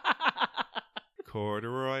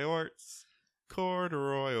 Corduroy orts,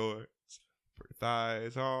 corduroy orts. For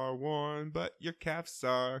thighs are warm, but your calves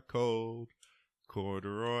are cold.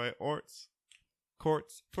 Corduroy orts,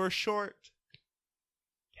 courts for short.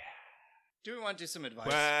 Do we want to do some advice?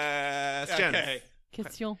 Questions. Okay.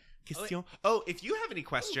 Question. Question. Oh, if you have any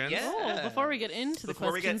questions, yeah. Oh, before we get into the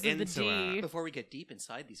Before we get questions of the into D. it. Before we get deep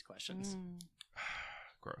inside these questions.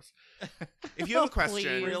 gross. If you have a Oh, question,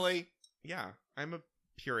 please. Really? yeah, I'm a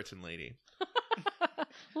Puritan lady.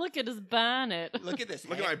 Look at his bonnet. Look at this.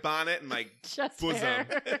 Look at my bonnet and my chest bosom.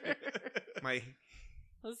 hair. my.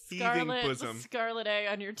 The heaving scarlet, bosom. the scarlet A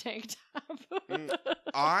on your tank top.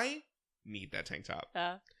 I need that tank top.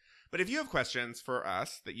 Yeah. But if you have questions for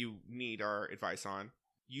us that you need our advice on,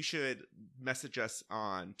 you should message us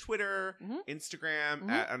on Twitter, Mhm. Instagram Mhm.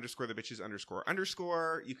 at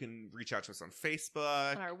 _the_bitches__. You can reach out to us on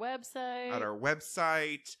Facebook, On our website. at our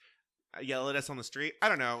website, yell at us on the street. I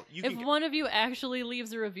don't know. You If can. one of you actually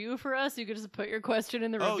leaves a review for us, you could just put your question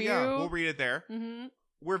in the Oh review. yeah, we'll read it there. Mm-hmm.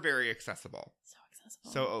 We're very accessible, So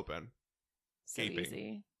accessible. so open. So gaping.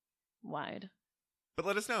 easy. Wide. But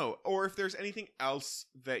let us know, or if there's anything else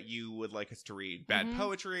that you would like us to read. Bad Mhm.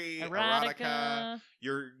 poetry, erotica, Erotica.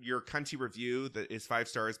 your cunty review that is 5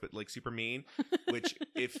 stars but like super mean. Which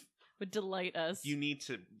if Would delight us. you need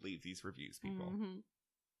to leave these reviews, people. Mhm.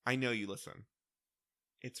 I know you listen.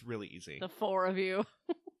 It's really easy. The 4 of you.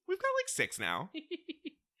 We've got like 6 now.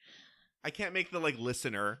 I can't make the like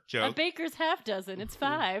listener A joke. baker's half dozen. It's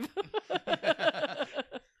 5.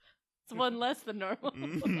 It's one less than normal.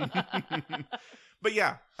 But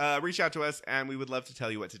yeah, reach out to us and we would love to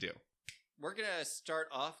tell you what to do. We're going to start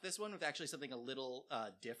off this one with actually something a little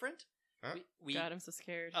different. Huh? We God, I'm so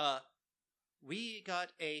scared. we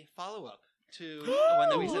got a follow-up to the one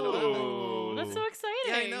that we sent out. Ooh. That's so exciting.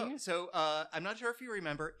 Yeah, I know. So I'm not sure if you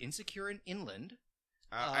remember Insecure in Inland.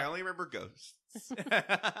 I only remember ghosts.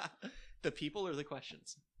 The people or the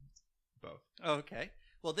questions? Both. Okay.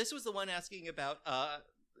 Well, this was the one asking about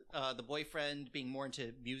the boyfriend being more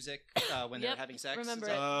into music when they're Yep, having sex. remember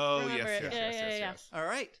and it. stuff. Oh, Remember yes, it. yes, Yeah, yes, yeah, yes, yeah. yes. All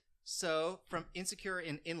right. So from Insecure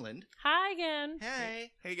in Inland. Hi again.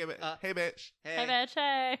 Hey. Hey, give it. Uh, hey, bitch. Hi, bitch.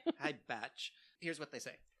 Hey. Hi, batch. Here's what they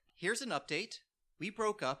say. Here's an update. We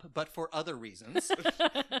broke up, but for other reasons.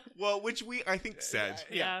 Well, which we, I think, said.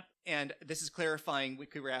 Yeah. And this is clarifying.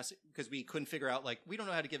 We were asked because we couldn't figure out, like, we don't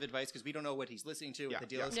know how to give advice because we don't know what he's listening to. Yeah, What the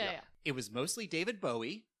deal yeah. is. Yeah, yeah. It was mostly David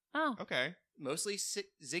Bowie, Oh. Okay. mostly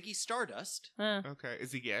Ziggy Stardust. Okay.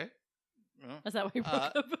 Is he gay? Is that why we broke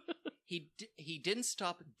Uh, up? He didn't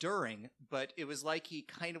stop during, but it was like he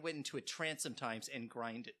kind of went into a trance sometimes and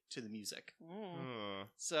grinded to the music. Mm.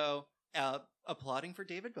 So, applauding for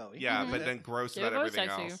David Bowie. Yeah, Mhm. but then gross David about Bowie's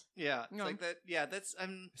everything sexy. else. Yeah, it's No. like that. Yeah, that's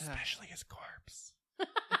Especially his corpse.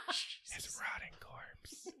 His rotting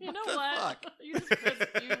corpse. You know What the what? fuck? You just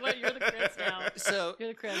Chris, you're the Chris now. So You're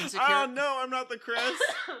the Chris. Insecure- Oh, no, I'm not the Chris.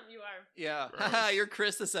 You are. yeah, Gross. Haha, you're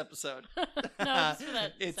Chris this episode. No, just for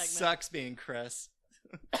that It segment. sucks being Chris.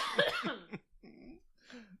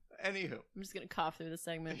 Anywho, I'm just gonna cough through this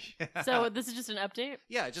segment. yeah. So this is just an update.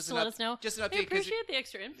 yeah, just To an let us know. just an update. We 'cause appreciate the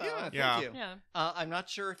extra info. yeah, thank Yeah. you. Yeah. I'm not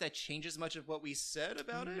sure if that changes much of what we said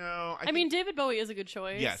about it. No, I mean, David Bowie is a good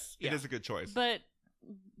choice. yes, it Yeah. is a good choice. But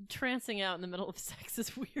trancing out in the middle of sex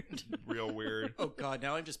is weird. Real weird. Oh god,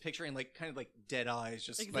 now I'm just picturing like kind of like dead eyes,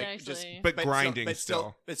 just like just Exactly. But grinding but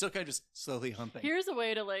still. but still kind of just slowly humping. Here's a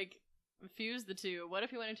way to like fuse the two. What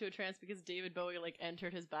if he went into a trance because David Bowie like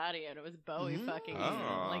entered his body and it was Bowie Mm. fucking him?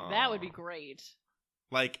 Oh. Like that would be great.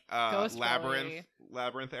 Like Ghost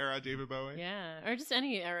Labyrinth era David Bowie. Yeah, or just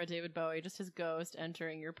any era David Bowie, just his ghost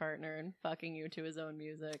entering your partner and fucking you to his own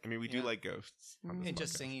music. I mean, we do Yeah. like ghosts. on this and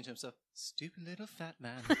just podcast. singing to himself, "Stupid little fat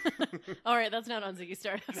man." All right, that's not on Ziggy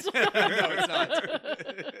Stardust. No, it's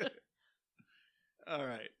not. All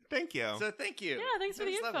right. Thank you. So thank you. Yeah, thanks for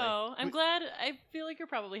the That was info. lovely. I'm glad. I feel like you're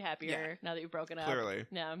probably happier Yeah. now that you've broken up. Clearly.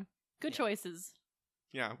 Yeah. Good Yeah. choices.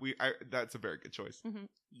 Yeah, that's a very good choice.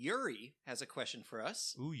 Yuri has a question for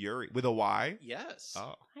us. Ooh, Yuri. With a Y? Yes.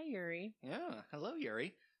 Oh. Hi, Yuri. Yeah. Hello,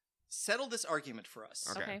 Yuri. Settle this argument for us.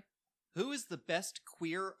 Okay. Okay. Who is the best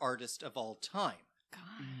queer artist of all time?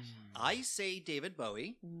 God. I say David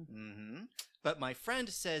Bowie. Mm. Mm-hmm. But my friend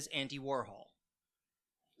says Andy Warhol.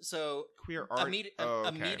 So Queer art. Okay.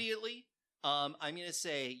 immediately, I'm going to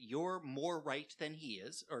say you're more right than he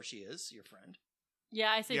is, or she is, your friend. Yeah,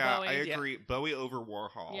 I say Yeah, Bowie. I agree. Bowie over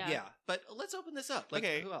Warhol. Yeah. Yeah. But let's open this up. Like,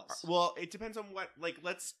 Okay. who else? Well, it depends on what. Like,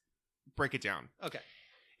 let's break it down. Okay.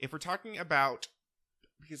 If we're talking about,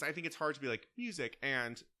 because I think it's hard to be like music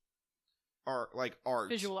and art,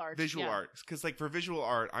 Visual art, visual yeah. art. Because like for visual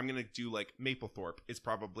art, I'm gonna do like Mapplethorpe is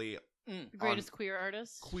probably The greatest queer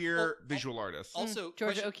artist. queer Well, visual artist. Also,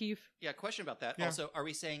 Georgia question, O'Keeffe. question about that. Yeah. Also, are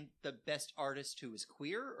we saying the best artist who is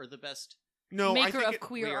queer or the best No, I Maker think of it,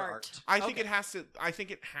 queer art. I think Okay. it has to. I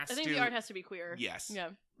think it has I think to. the art has to be queer. Yes. Yeah.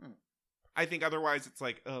 I think otherwise it's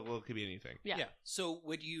like, oh well, it could be anything. Yeah. So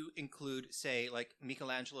would you include, say, like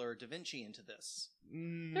Michelangelo or Da Vinci into this?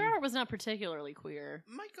 Mm, Their art was not particularly queer.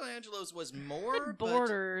 Michelangelo's was more It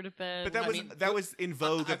bordered, but but that I was mean, that was in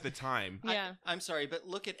vogue I- at the time. yeah. I'm sorry, but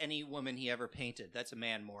look at any woman he ever painted. That's a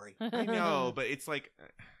man, Maury. I know, but it's like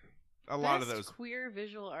a lot of Best those. queer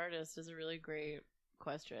visual artist is a really great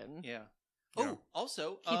question. Yeah. Yeah. Oh,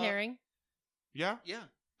 also, Keith Haring. Yeah, Yeah,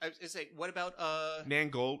 I was gonna say, what about Nan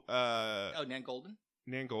Gold. Nan Golden?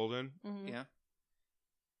 Nan Golden. Mhm. Yeah.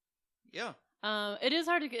 Yeah, It is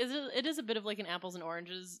hard to. It is a bit of like an apples and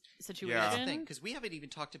oranges situation. that's the thing, because we haven't even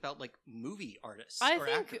talked about like movie artists I or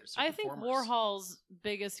think actors. Or I think performers. Warhol's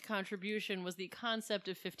biggest contribution was the concept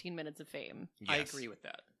of 15 minutes of fame. I Yes. agree with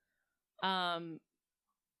that.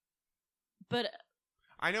 But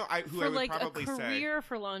I know. Who for I would like a probably say. career,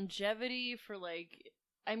 for longevity, for like,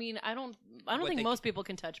 I mean, I don't What think they- most people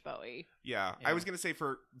can touch Bowie. Yeah, Yeah. I was gonna say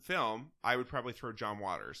for film, I would probably throw John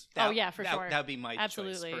Waters. Oh, yeah, for that, sure. That'd be my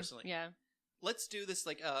Absolutely, choice personally. yeah. Let's do this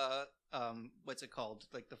like what's it called?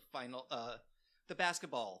 Like the final the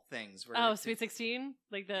basketball things. Where Oh, it's- Sweet 16,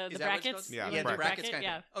 like the Is that what it's brackets. called? Yeah, yeah, the the brackets. brackets kind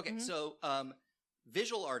yeah. of thing. Okay, Mhm. so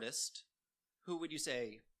visual artist. Who would you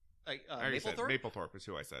say? Like I already said Mapplethorpe? Mapplethorpe is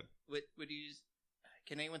who I said. Would you?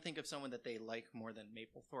 Can anyone think of someone that they like more than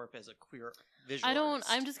Mapplethorpe as a queer visual? I don't.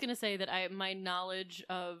 artist? I'm just gonna say that my knowledge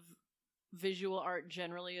of visual art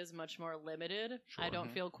generally is much more limited. Sure. I don't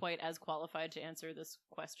Mhm. feel quite as qualified to answer this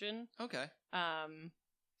question. Okay.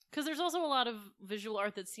 Because there's also a lot of visual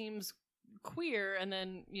art that seems queer, and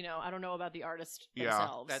then I don't know about the artist Yeah,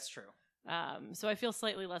 themselves. That's true. So I feel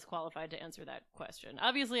slightly less qualified to answer that question.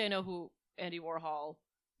 Obviously, I know who Andy Warhol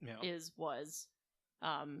Yeah. was.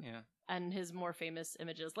 Yeah. And his more famous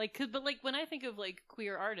images, but when I think of like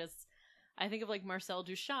queer artists, I think of like Marcel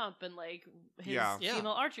Duchamp and like his Yeah. Yeah.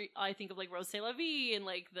 female archery. I think of like Rose La Vie and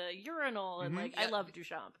like the urinal and Mhm. like Yeah. I love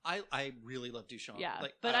Duchamp. I really love Duchamp. Yeah,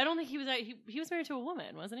 Like, but I don't think he was. He was married to a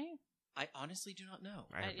woman, wasn't he? I honestly do not know.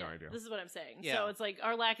 I have no yeah, idea. This is what I'm saying. Yeah. So it's like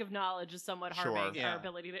our lack of knowledge is somewhat Sure. harming Yeah. our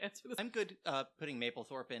ability to answer this. I'm good putting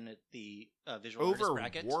Mapplethorpe in at the visual Over artist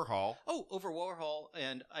bracket. Warhol. Oh, over Warhol,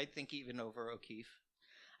 and I think even over O'Keeffe.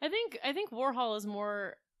 I think Warhol is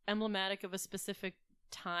more emblematic of a specific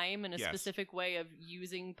time and a Yes. specific way of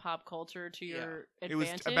using pop culture to your It was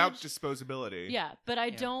advantage. about disposability. Yeah, but I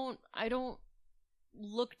Yeah. don't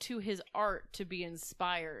look to his art to be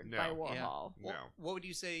inspired No. by Yeah. Warhol. No. What would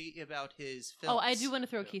you say about his films? Oh, I do want to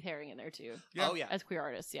throw Keith Haring in there too. Yeah. Oh yeah. As queer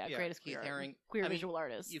artists, yeah, Yeah, greatest Keith queer Haring. queer I mean, visual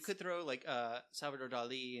artist. You could throw like Salvador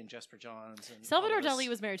Dali and Jasper Johns. And Salvador all those, Dali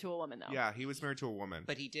was married to a woman though. Yeah, he was married to a woman.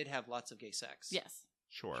 but he did have lots of gay sex. Yes.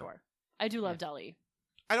 Sure. Sure. I do love Dali.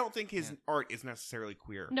 I don't think his Yeah. art is necessarily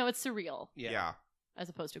queer. No, it's surreal Yeah. as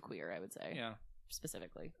opposed to queer, I would say. Yeah.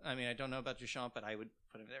 Specifically. I mean, I don't know about Duchamp, but I would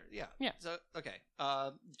put him there. Yeah. Yeah. So okay.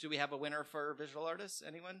 Do we have a winner for visual artists?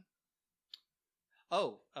 Anyone?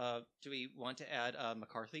 Oh, do we want to add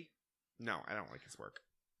McCarthy? No, I don't like his work.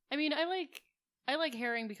 I mean, I like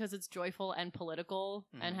Haring because it's joyful and political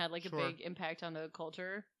and Mhm. had like a Sure. big impact on the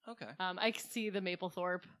culture. Okay. I can see the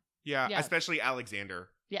Mapplethorpe. Yeah, Yeah. especially Alexander.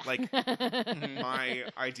 Yeah. Like, My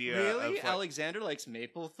idea Really? of like, Alexander likes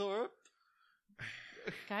Mapplethorpe?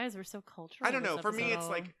 Guys, we're so cultural. I don't know. this For me, it's episode.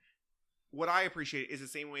 like what I appreciate is the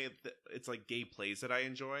same way that it's like gay plays that I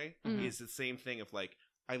enjoy Mhm. is the same thing of like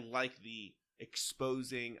I like the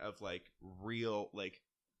exposing of like real like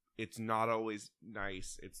it's not always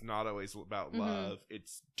nice. It's not always about Mhm. love.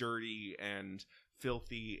 It's dirty and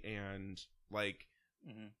filthy and like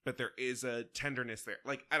Mhm. but there is a tenderness there.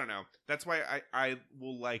 Like I don't know. That's why I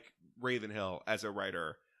will like Ravenhill as a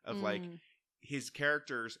writer of like Mm. his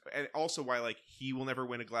characters, and also why like he will never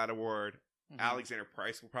win a GLAAD award. Mhm. Alexander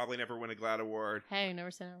Price will probably never win a GLAAD award. Hey,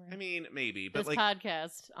 never said never. I mean, maybe, but this like,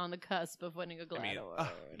 podcast on the cusp of winning a GLAAD I mean,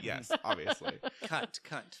 award. yes, obviously.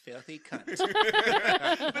 Cunt, filthy cunt.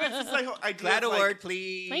 But it's just like idea Glad of, like, award,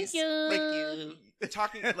 please. Thank you. Thank you.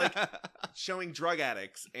 talking like showing drug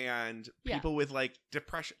addicts and Yeah. people with like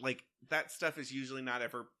depression, like that stuff is usually not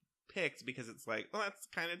ever picked because it's like, well, that's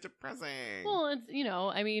kind of depressing. Well, it's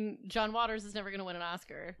I mean, John Waters is never going to win an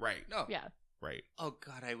Oscar. Right, No. Yeah. right. Oh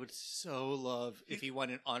God, I would so love if he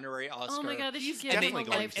won an honorary Oscar. Oh my God, they He's should give him a definitely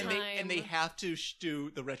going to. lifetime. and they have to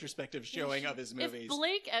do the retrospective showing of his movies. If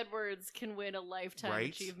Blake Edwards can win a lifetime Right?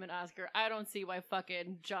 achievement Oscar, I don't see why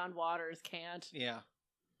fucking John Waters can't. Yeah.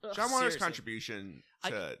 John Waters' Seriously. contribution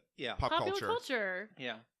to Yeah. pop Popular culture. culture.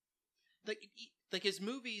 Yeah. Like his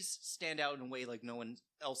movies stand out in a way like no one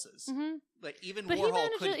else's. Hmm. Like even But he Warhol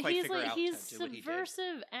managed couldn't it. quite He's figure like out he's to do what he did.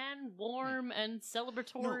 subversive and warm and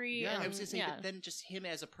celebratory. yeah. and, I was gonna say, yeah. but then just him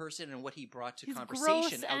as a person and what he brought to He's conversation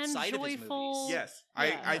gross and outside of his joyful. movies. Yes,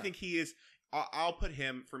 Yeah. I think he is. I'll put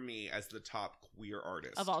him for me as the top queer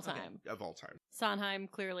artist of all Okay. time. Of all time. Sondheim,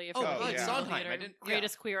 clearly, if Oh, you're yeah, looking at musical Sondheim, theater, I didn't- yeah.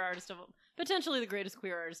 greatest queer artist of potentially the greatest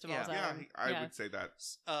queer artist of Yeah. all time. Yeah, I would say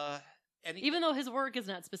that. And he- Even though his work is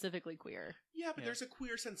not specifically queer. Yeah, but Yeah. there's a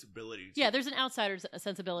queer sensibility. To Yeah, there's an outsider's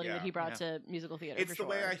sensibility Yeah. that he brought Yeah. to musical theater. it's for the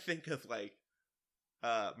way sure. I think of like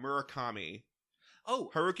Murakami.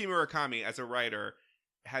 oh, Haruki Murakami as a writer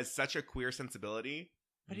has such a queer sensibility,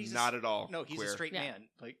 but he's not at all. no, he's queer. a straight Yeah. man.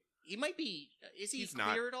 Like he might be. Is he He's queer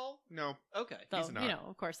not. at all? No, Okay. Though, he's not. you know,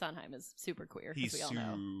 of course, Sondheim is super queer. he's as we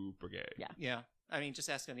all know. super gay. Yeah. Yeah. I mean, just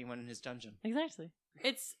ask anyone in his dungeon. Exactly.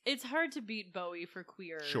 It's hard to beat Bowie for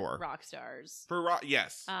queer Sure. rock stars. For rock,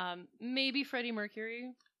 yes, Maybe Freddie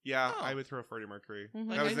Mercury. yeah, Oh. I would throw Freddie Mercury. Mhm.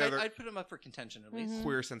 Like, That was the other I'd put him up for contention at least. Mhm.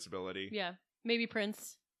 queer sensibility. Yeah. Maybe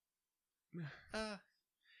Prince. Uh,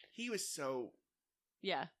 He was so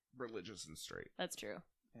Yeah, religious and straight. that's true.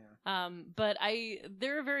 yeah. But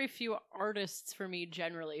there are very few artists for me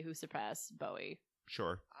generally who surpass Bowie.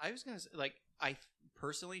 Sure. I was gonna say, like, I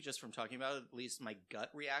personally, just from talking about it, at least my gut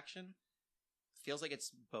reaction feels like it's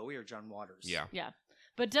Bowie or John Waters. Yeah. Yeah.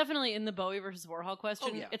 But definitely in the Bowie versus Warhol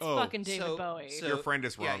question, yeah. it's Oh, fucking David so- Bowie. so- Your friend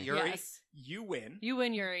is Yeah, wrong. Yuri, Yes. you win. You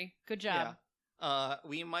win, Yuri. Good job. Yeah.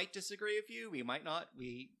 We might disagree with you. We might not.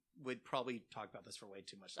 We would probably talk about this for way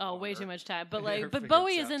too much. Oh, way longer. too much time. But Figure but this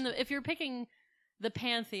Bowie is out. in the. If you're picking the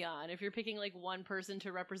pantheon, if you're picking like one person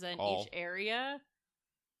to represent All. each area,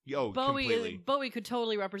 Oh, completely. Bowie could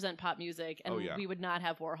totally represent pop music, and Oh, yeah. we would not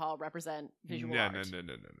have Warhol represent visual no, art. no.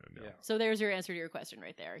 Yeah. So there's your answer to your question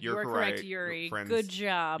right there. You're you are correct, correct. Yuri. Friends- Good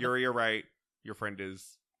job. Yuri, you're right. Your friend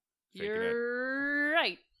is faking You're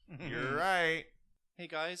right. it. You're right. Hey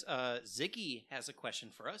guys, Ziggy has a question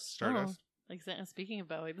for us. Stardust. Speaking of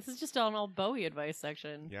Bowie, this is just an all Bowie advice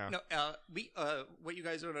section. Yeah. No, we what you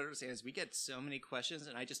guys don't understand is we get so many questions,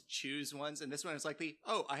 and I just choose ones, and this one is like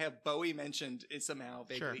I have Bowie mentioned it somehow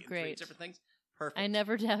vaguely Sure. in three Great. different things. Perfect. I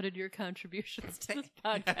never doubted your contributions to this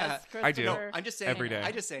podcast, Christopher. I do. No, I'm just saying. Every day.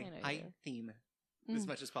 I just say I know you I do. theme as Mm.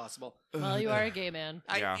 much as possible. Well, you are a gay man.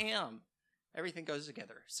 I Yeah. am. Everything goes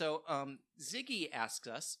together. So, Ziggy asks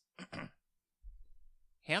us,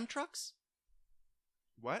 ham trucks?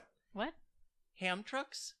 What? What? Ham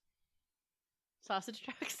trucks? Sausage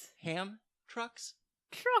trucks? Ham trucks?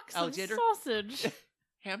 Trucks Alexander? of sausage.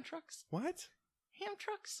 Ham trucks? What? Ham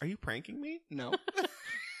trucks? Are you pranking me? No.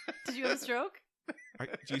 Did you have a stroke?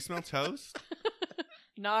 Do you smell toast?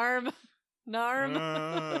 Narm.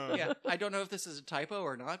 Narm. Yeah, I don't know if this is a typo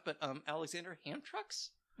or not, but Alexander, ham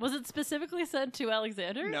trucks? Was it specifically sent to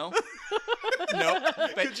Alexander? No. No.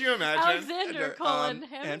 But Could you imagine? Alexander, colon,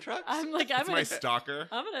 ham trucks? I'm like, It's my stalker.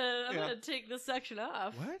 I'm Yeah. gonna take this section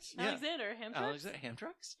off. What? Yeah. Alexander, ham trucks? Alexander, ham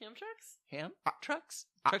trucks? Ham trucks? Ham Ah. trucks?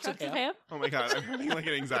 Ah. Trucks Trucks with of ham? ham? Oh my god, I'm having like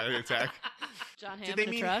an anxiety attack. John Ham Did they in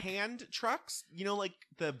a mean truck? hand trucks? You know, like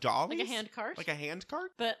the dollies? Like a hand cart? Like a hand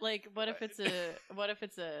cart? But like, what if it's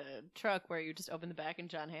a truck where you just open the back and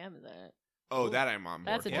John Ham is in it? Oh, that I'm on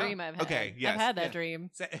board. That's a Yeah. dream I've had. Okay, yes. I've had that Yeah. dream.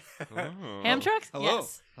 Say- Oh. Ham trucks? Hello.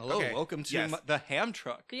 Yes. Hello. Okay, Welcome to yes. the ham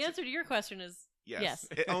truck. The answer to your question is Yes.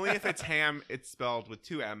 Yes. Only if it's ham, it's spelled with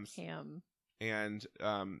two M's, ham. and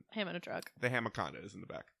Ham in a truck. the hamaconda is in the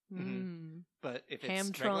back. Mhm. Mm. But if it's Ham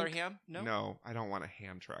regular trunk. ham, no. No, I don't want a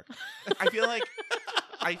ham truck.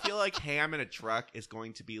 I feel like ham in a truck is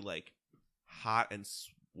going to be like hot and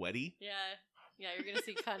sweaty. Yeah. Yeah, you're gonna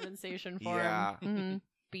see condensation form. Yeah. Mhm.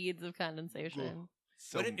 Beads of condensation.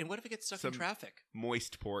 So What if it gets stuck some- in traffic?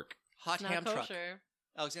 moist pork. Hot Not ham truck. kosher.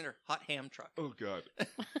 Alexander, hot ham truck. Oh god.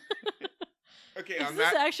 Okay, Is on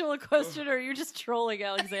this that actual a question, or are you just trolling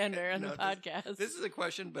Alexander on No, the podcast? This is a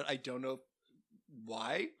question, but I don't know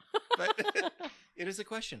why. But it is a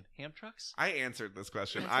question. Ham trucks? I answered this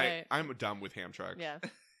question. That's right. I'm dumb with ham trucks. yeah.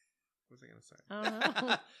 What was I gonna say? I don't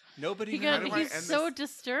know. Nobody He How got, do I he's end so this-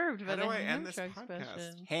 disturbed by how the do I ham end this trucks podcast?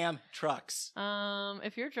 question. ham trucks.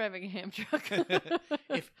 If you're driving a ham truck,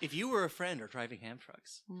 If you were a friend or driving ham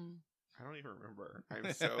trucks, Hmm. I don't even remember.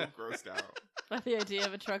 I'm so grossed out. By the idea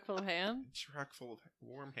of a truck full of ham. Truck full of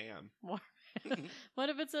warm ham. What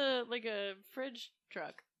if it's a fridge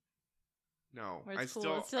truck? No, Where I it's cool.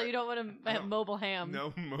 still. Still, you don't want to I have don't- mobile ham.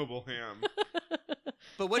 No mobile ham.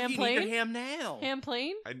 but what Ham if you need your plane? ham now? Ham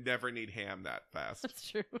plane? I never need ham that fast. That's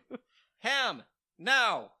true. Ham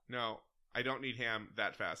now. No, I don't need ham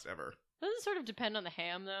that fast ever. Doesn't it sort of depend on the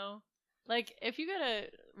ham, though? Like, if you got a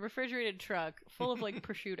refrigerated truck full of, like,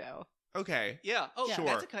 prosciutto. Okay. Yeah. Oh, Yeah. Sure.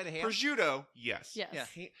 that's a kind of ham. Prosciutto, yes. Yes.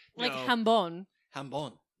 Yeah. Like no, jambon.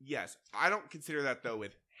 Jambon. Yes. I don't consider that, though,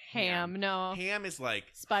 with Ham, no. Ham is like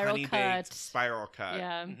Spiral honey-baked, cut. spiral cut.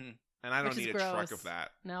 Yeah. Mm-hmm. And I don't Which is need a truck gross. of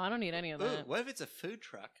that. No, I don't need any of Ooh, that. what if it's a food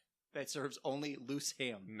truck that serves only loose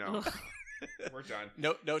ham? No. Ugh. We're done.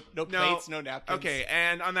 No plates, no napkins. Okay,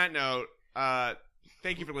 and on that note,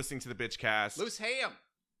 thank you for listening to the Bitch Cast. Loose ham.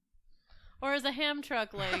 Or is a ham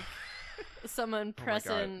truck like someone God.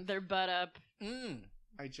 pressing their butt up Mm.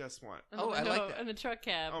 I just want. in Oh, the I like window that. in the truck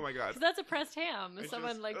cab? Oh my god. 'Cause that's a pressed ham. I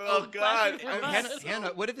Someone just- like oh, flashing God. their I'm butt. Hannah, so Hannah,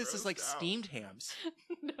 what if this is like grossed out. steamed hams?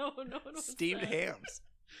 No, no one wants Steamed that. hams.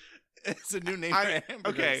 It's a new name I- for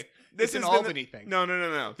hamburgers. okay, This this is an has been Albany thing.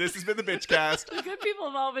 No. This has been the Bitch Cast. The good people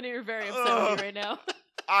of Albany are very upset with me right now.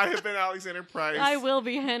 I have been Alexander Price. I will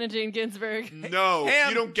be Hannah Jane Ginsburg. No, Ham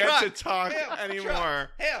you don't get truck, to talk ham anymore. truck,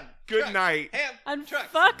 ham. Good truck, night. Ham. And truck,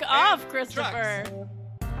 fuck ham off, Christopher. trucks.